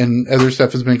 And other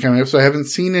stuff has been coming up, so I haven't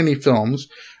seen any films.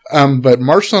 But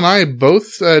Marshall and I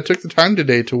both took the time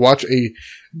today to watch a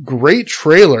great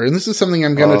trailer. And this is something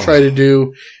I'm going to try to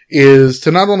do, is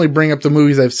to not only bring up the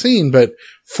movies I've seen, but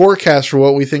forecast for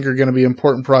what we think are going to be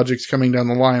important projects coming down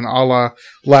the line, a la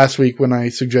last week when I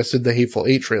suggested the Hateful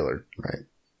Eight trailer. Right.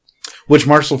 Which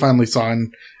Marshall finally saw,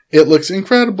 and it looks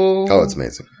incredible. Oh, it's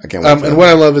amazing. I can't wait. And what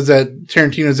I love is that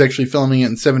Tarantino's actually filming it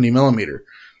in 70 millimeter,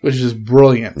 which is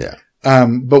brilliant. Yeah.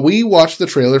 But we watched the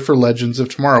trailer for Legends of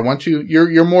Tomorrow. Why don't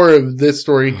you're more of this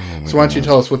story, so why don't you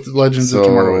tell us what the Legends of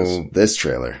Tomorrow is? This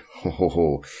trailer.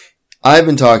 I've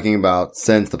been talking about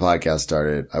since the podcast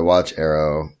started. I watch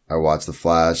Arrow. I watch The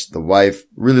Flash. The wife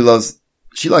really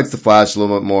she likes The Flash a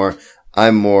little bit more.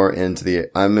 I'm more into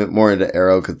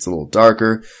Arrow because it's a little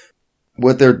darker.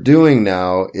 What they're doing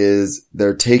now is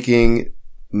they're taking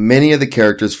many of the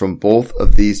characters from both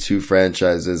of these two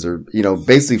franchises, or,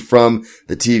 basically from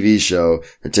the TV show.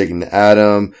 They're taking the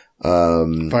Atom,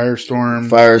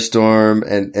 Firestorm,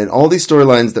 and all these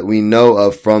storylines that we know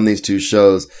of from these two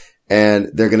shows, and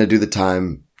they're gonna do the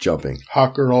time jumping.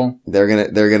 Hawkgirl. They're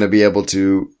gonna be able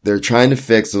to, they're trying to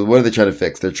fix, so what are they trying to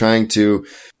fix? They're trying to,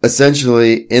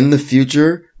 essentially, in the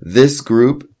future, this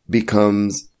group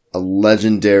becomes a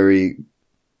legendary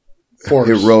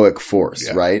heroic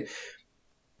force, right?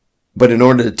 But in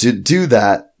order to do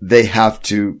that, they have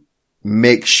to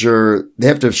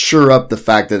shore up the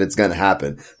fact that it's going to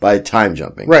happen by time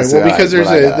jumping. Right. Well, because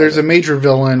there's a major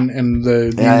villain, and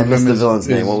I missed the villain's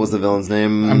name. What was the villain's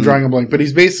name? I'm drawing a blank, but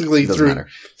he's basically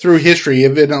through history,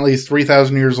 evidently he's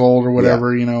 3,000 years old or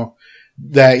whatever,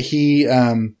 that he,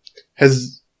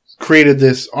 has created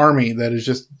this army that is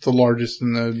just the largest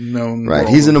in the known world.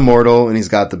 He's an immortal, and he's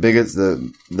got the biggest,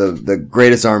 the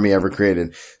greatest army ever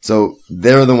created. So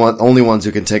they're the only ones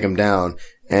who can take him down.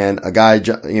 And a guy,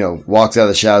 walks out of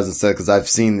the shadows and said, "Cause I've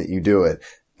seen that you do it.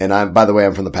 And by the way,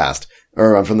 I'm from the past,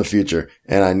 or I'm from the future,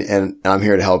 and I'm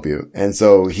here to help you." And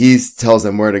so he tells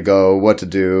them where to go, what to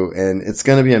do, and it's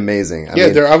going to be amazing. I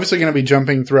mean, they're obviously going to be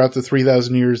jumping throughout the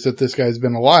 3,000 years that this guy's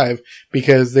been alive,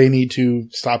 because they need to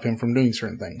stop him from doing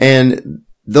certain things. And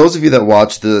those of you that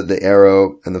watch the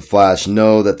Arrow and the Flash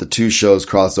know that the two shows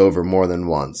cross over more than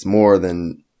once, more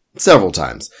than several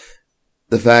times.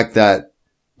 The fact that,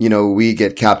 we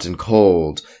get Captain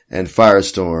Cold and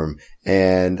Firestorm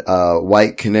and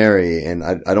White Canary, and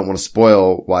I don't want to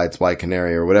spoil why it's White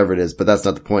Canary or whatever it is, but that's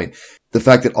not the point. The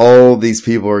fact that all these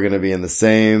people are going to be in the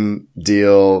same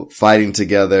deal, fighting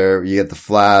together. You get the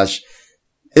Flash.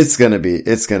 It's going to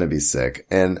be sick.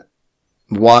 And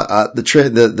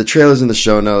the trailers in the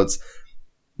show notes,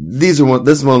 this is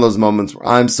one of those moments where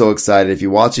I'm so excited. If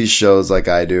you watch these shows like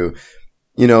I do,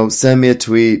 send me a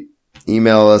tweet,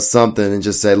 email us something, and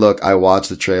just say, "Look, I watched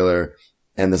the trailer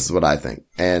and this is what I think."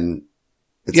 And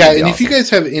it's awesome. If you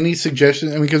guys have any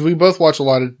suggestions, because we both watch a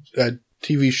lot of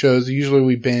TV shows. Usually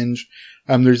we binge.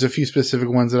 There's a few specific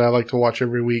ones that I like to watch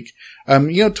every week.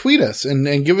 Tweet us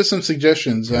and give us some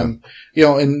suggestions. And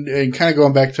kind of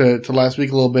going back to last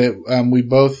week a little bit, we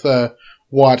both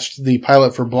watched the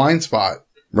pilot for Blind Spot.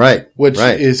 Right. Which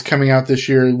is coming out this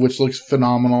year, which looks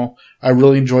phenomenal. I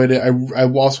really enjoyed it. I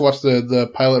also watched the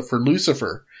pilot for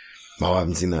Lucifer. Oh, I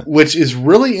haven't seen that. Which is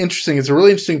really interesting. It's a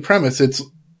really interesting premise. It's,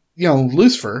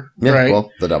 Lucifer, right?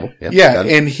 Well, the devil. Yeah.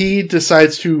 And he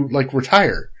decides to,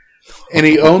 retire. And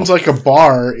he owns, a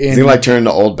bar. Is he, turning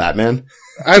to old Batman?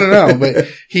 I don't know, but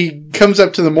he comes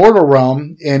up to the mortal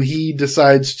realm and he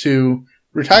decides to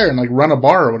retire and run a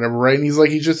bar or whatever, right? And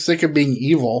he's just sick of being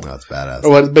evil. That's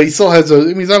badass. But he still has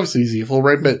obviously he's evil,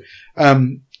 right?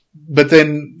 But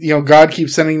then, God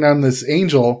keeps sending down this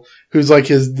angel who's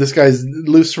this guy's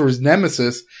Lucifer's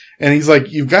nemesis. And he's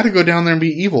you've got to go down there and be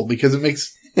evil because it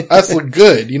makes us look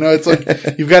good. It's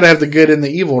you've got to have the good and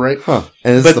the evil, right? Huh.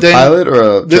 And is this the pilot or a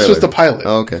trailer? This was the pilot.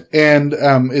 Oh, okay. And,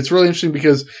 it's really interesting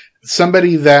because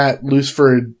somebody that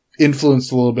Lucifer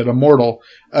influenced a little bit, a mortal,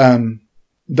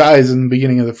 dies in the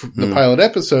beginning of the pilot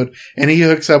episode, and he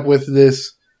hooks up with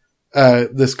this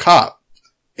cop.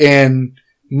 And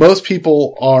most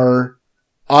people are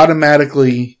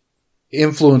automatically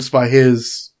influenced by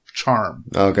his charm.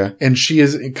 Okay. And she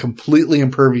is completely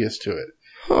impervious to it.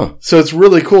 Huh. So it's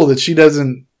really cool that she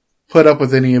doesn't put up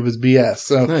with any of his BS.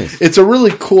 So nice. It's a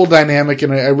really cool dynamic,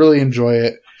 and I really enjoy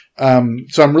it.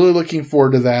 So I'm really looking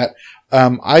forward to that.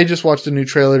 I just watched a new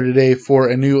trailer today for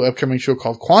a new upcoming show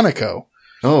called Quantico.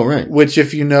 Oh, right. Which,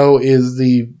 if you know, is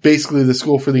basically the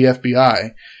school for the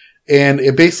FBI. And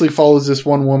it basically follows this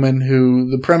one woman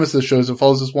the premise of the show is it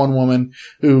follows this one woman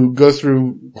who goes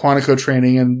through Quantico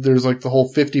training, and there's the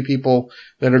whole 50 people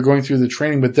that are going through the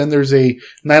training, but then there's a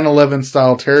 9/11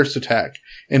 style terrorist attack,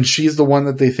 and she's the one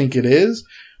that they think it is,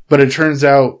 but it turns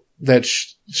out that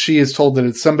she is told that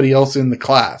it's somebody else in the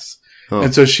class. Huh.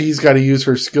 And so she's got to use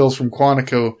her skills from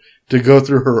Quantico to go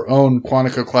through her own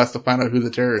Quantico class to find out who the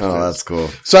terrorist is. Oh, that's cool.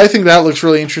 So I think that looks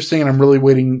really interesting, and I'm really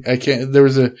waiting. There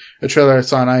was a trailer I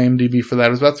saw on IMDb for that. It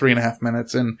was about 3.5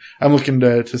 minutes, and I'm looking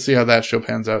to see how that show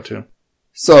pans out too.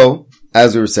 So,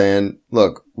 as we were saying,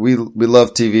 look, we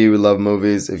love TV, we love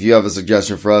movies. If you have a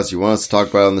suggestion for us, you want us to talk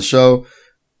about on the show,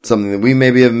 something that we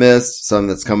maybe have missed, something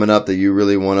that's coming up that you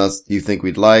really you think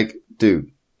we'd like, dude,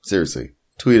 seriously,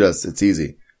 tweet us. It's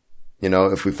easy.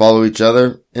 If we follow each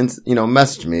other, and,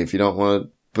 message me if you don't want to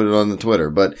put it on the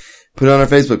Twitter, but put it on our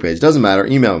Facebook page. Doesn't matter.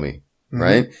 Email me.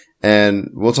 right? And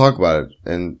we'll talk about it.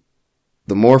 And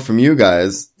the more from you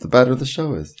guys, the better the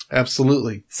show is.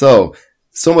 Absolutely. So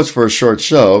much for a short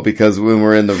show, because when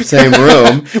we're in the same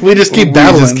room, we just keep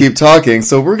babbling. We just keep talking.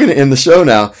 So we're going to end the show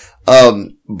now.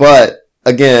 But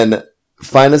again,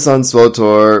 find us on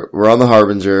SWOTOR. We're on the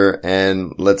Harbinger,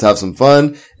 and let's have some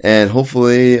fun. And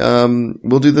hopefully,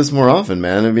 we'll do this more often,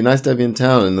 man. It'd be nice to have you in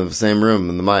town in the same room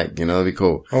in the mic. You know, it'd be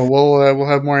cool. Oh, we'll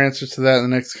have more answers to that in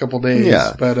the next couple days.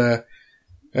 Yeah. But,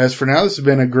 as for now, this has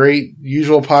been a great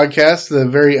usual podcast, the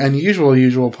very unusual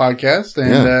usual podcast.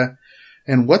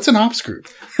 And what's an ops group?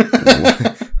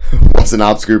 What's an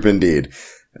ops group indeed?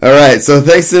 All right. So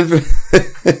thanks for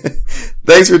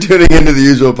tuning into the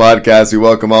usual podcast. We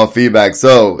welcome all feedback.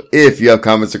 So if you have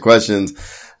comments or questions,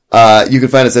 you can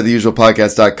find us at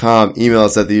theusualpodcast.com. Email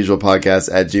us at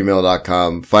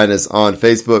theusualpodcast@gmail.com. Find us on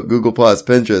Facebook, Google+,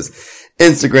 Pinterest,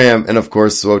 Instagram, and of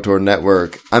course, SWOTOR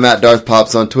Network. I'm at Darth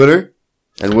Pops on Twitter.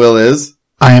 And Will is?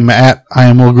 I am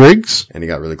Will Griggs. And he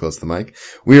got really close to the mic.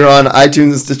 We are on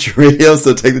iTunes and Stitcher Radio,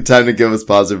 so take the time to give us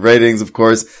positive ratings. Of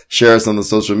course, share us on the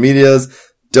social medias.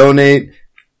 Donate.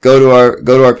 Go to our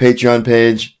Patreon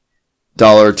page.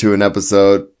 $1 or $2 an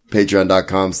episode.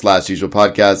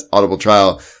 Patreon.com/usualpodcast.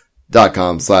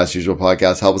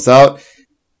 Audibletrial.com/usualpodcast. Help us out.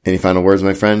 Any final words,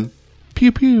 my friend?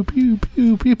 Pew, pew, pew,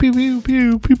 pew, pew, pew, pew,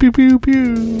 pew, pew, pew, pew,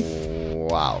 pew.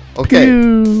 Wow. Okay.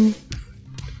 Pew.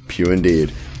 Pew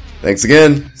indeed. Thanks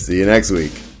again. See you next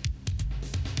week.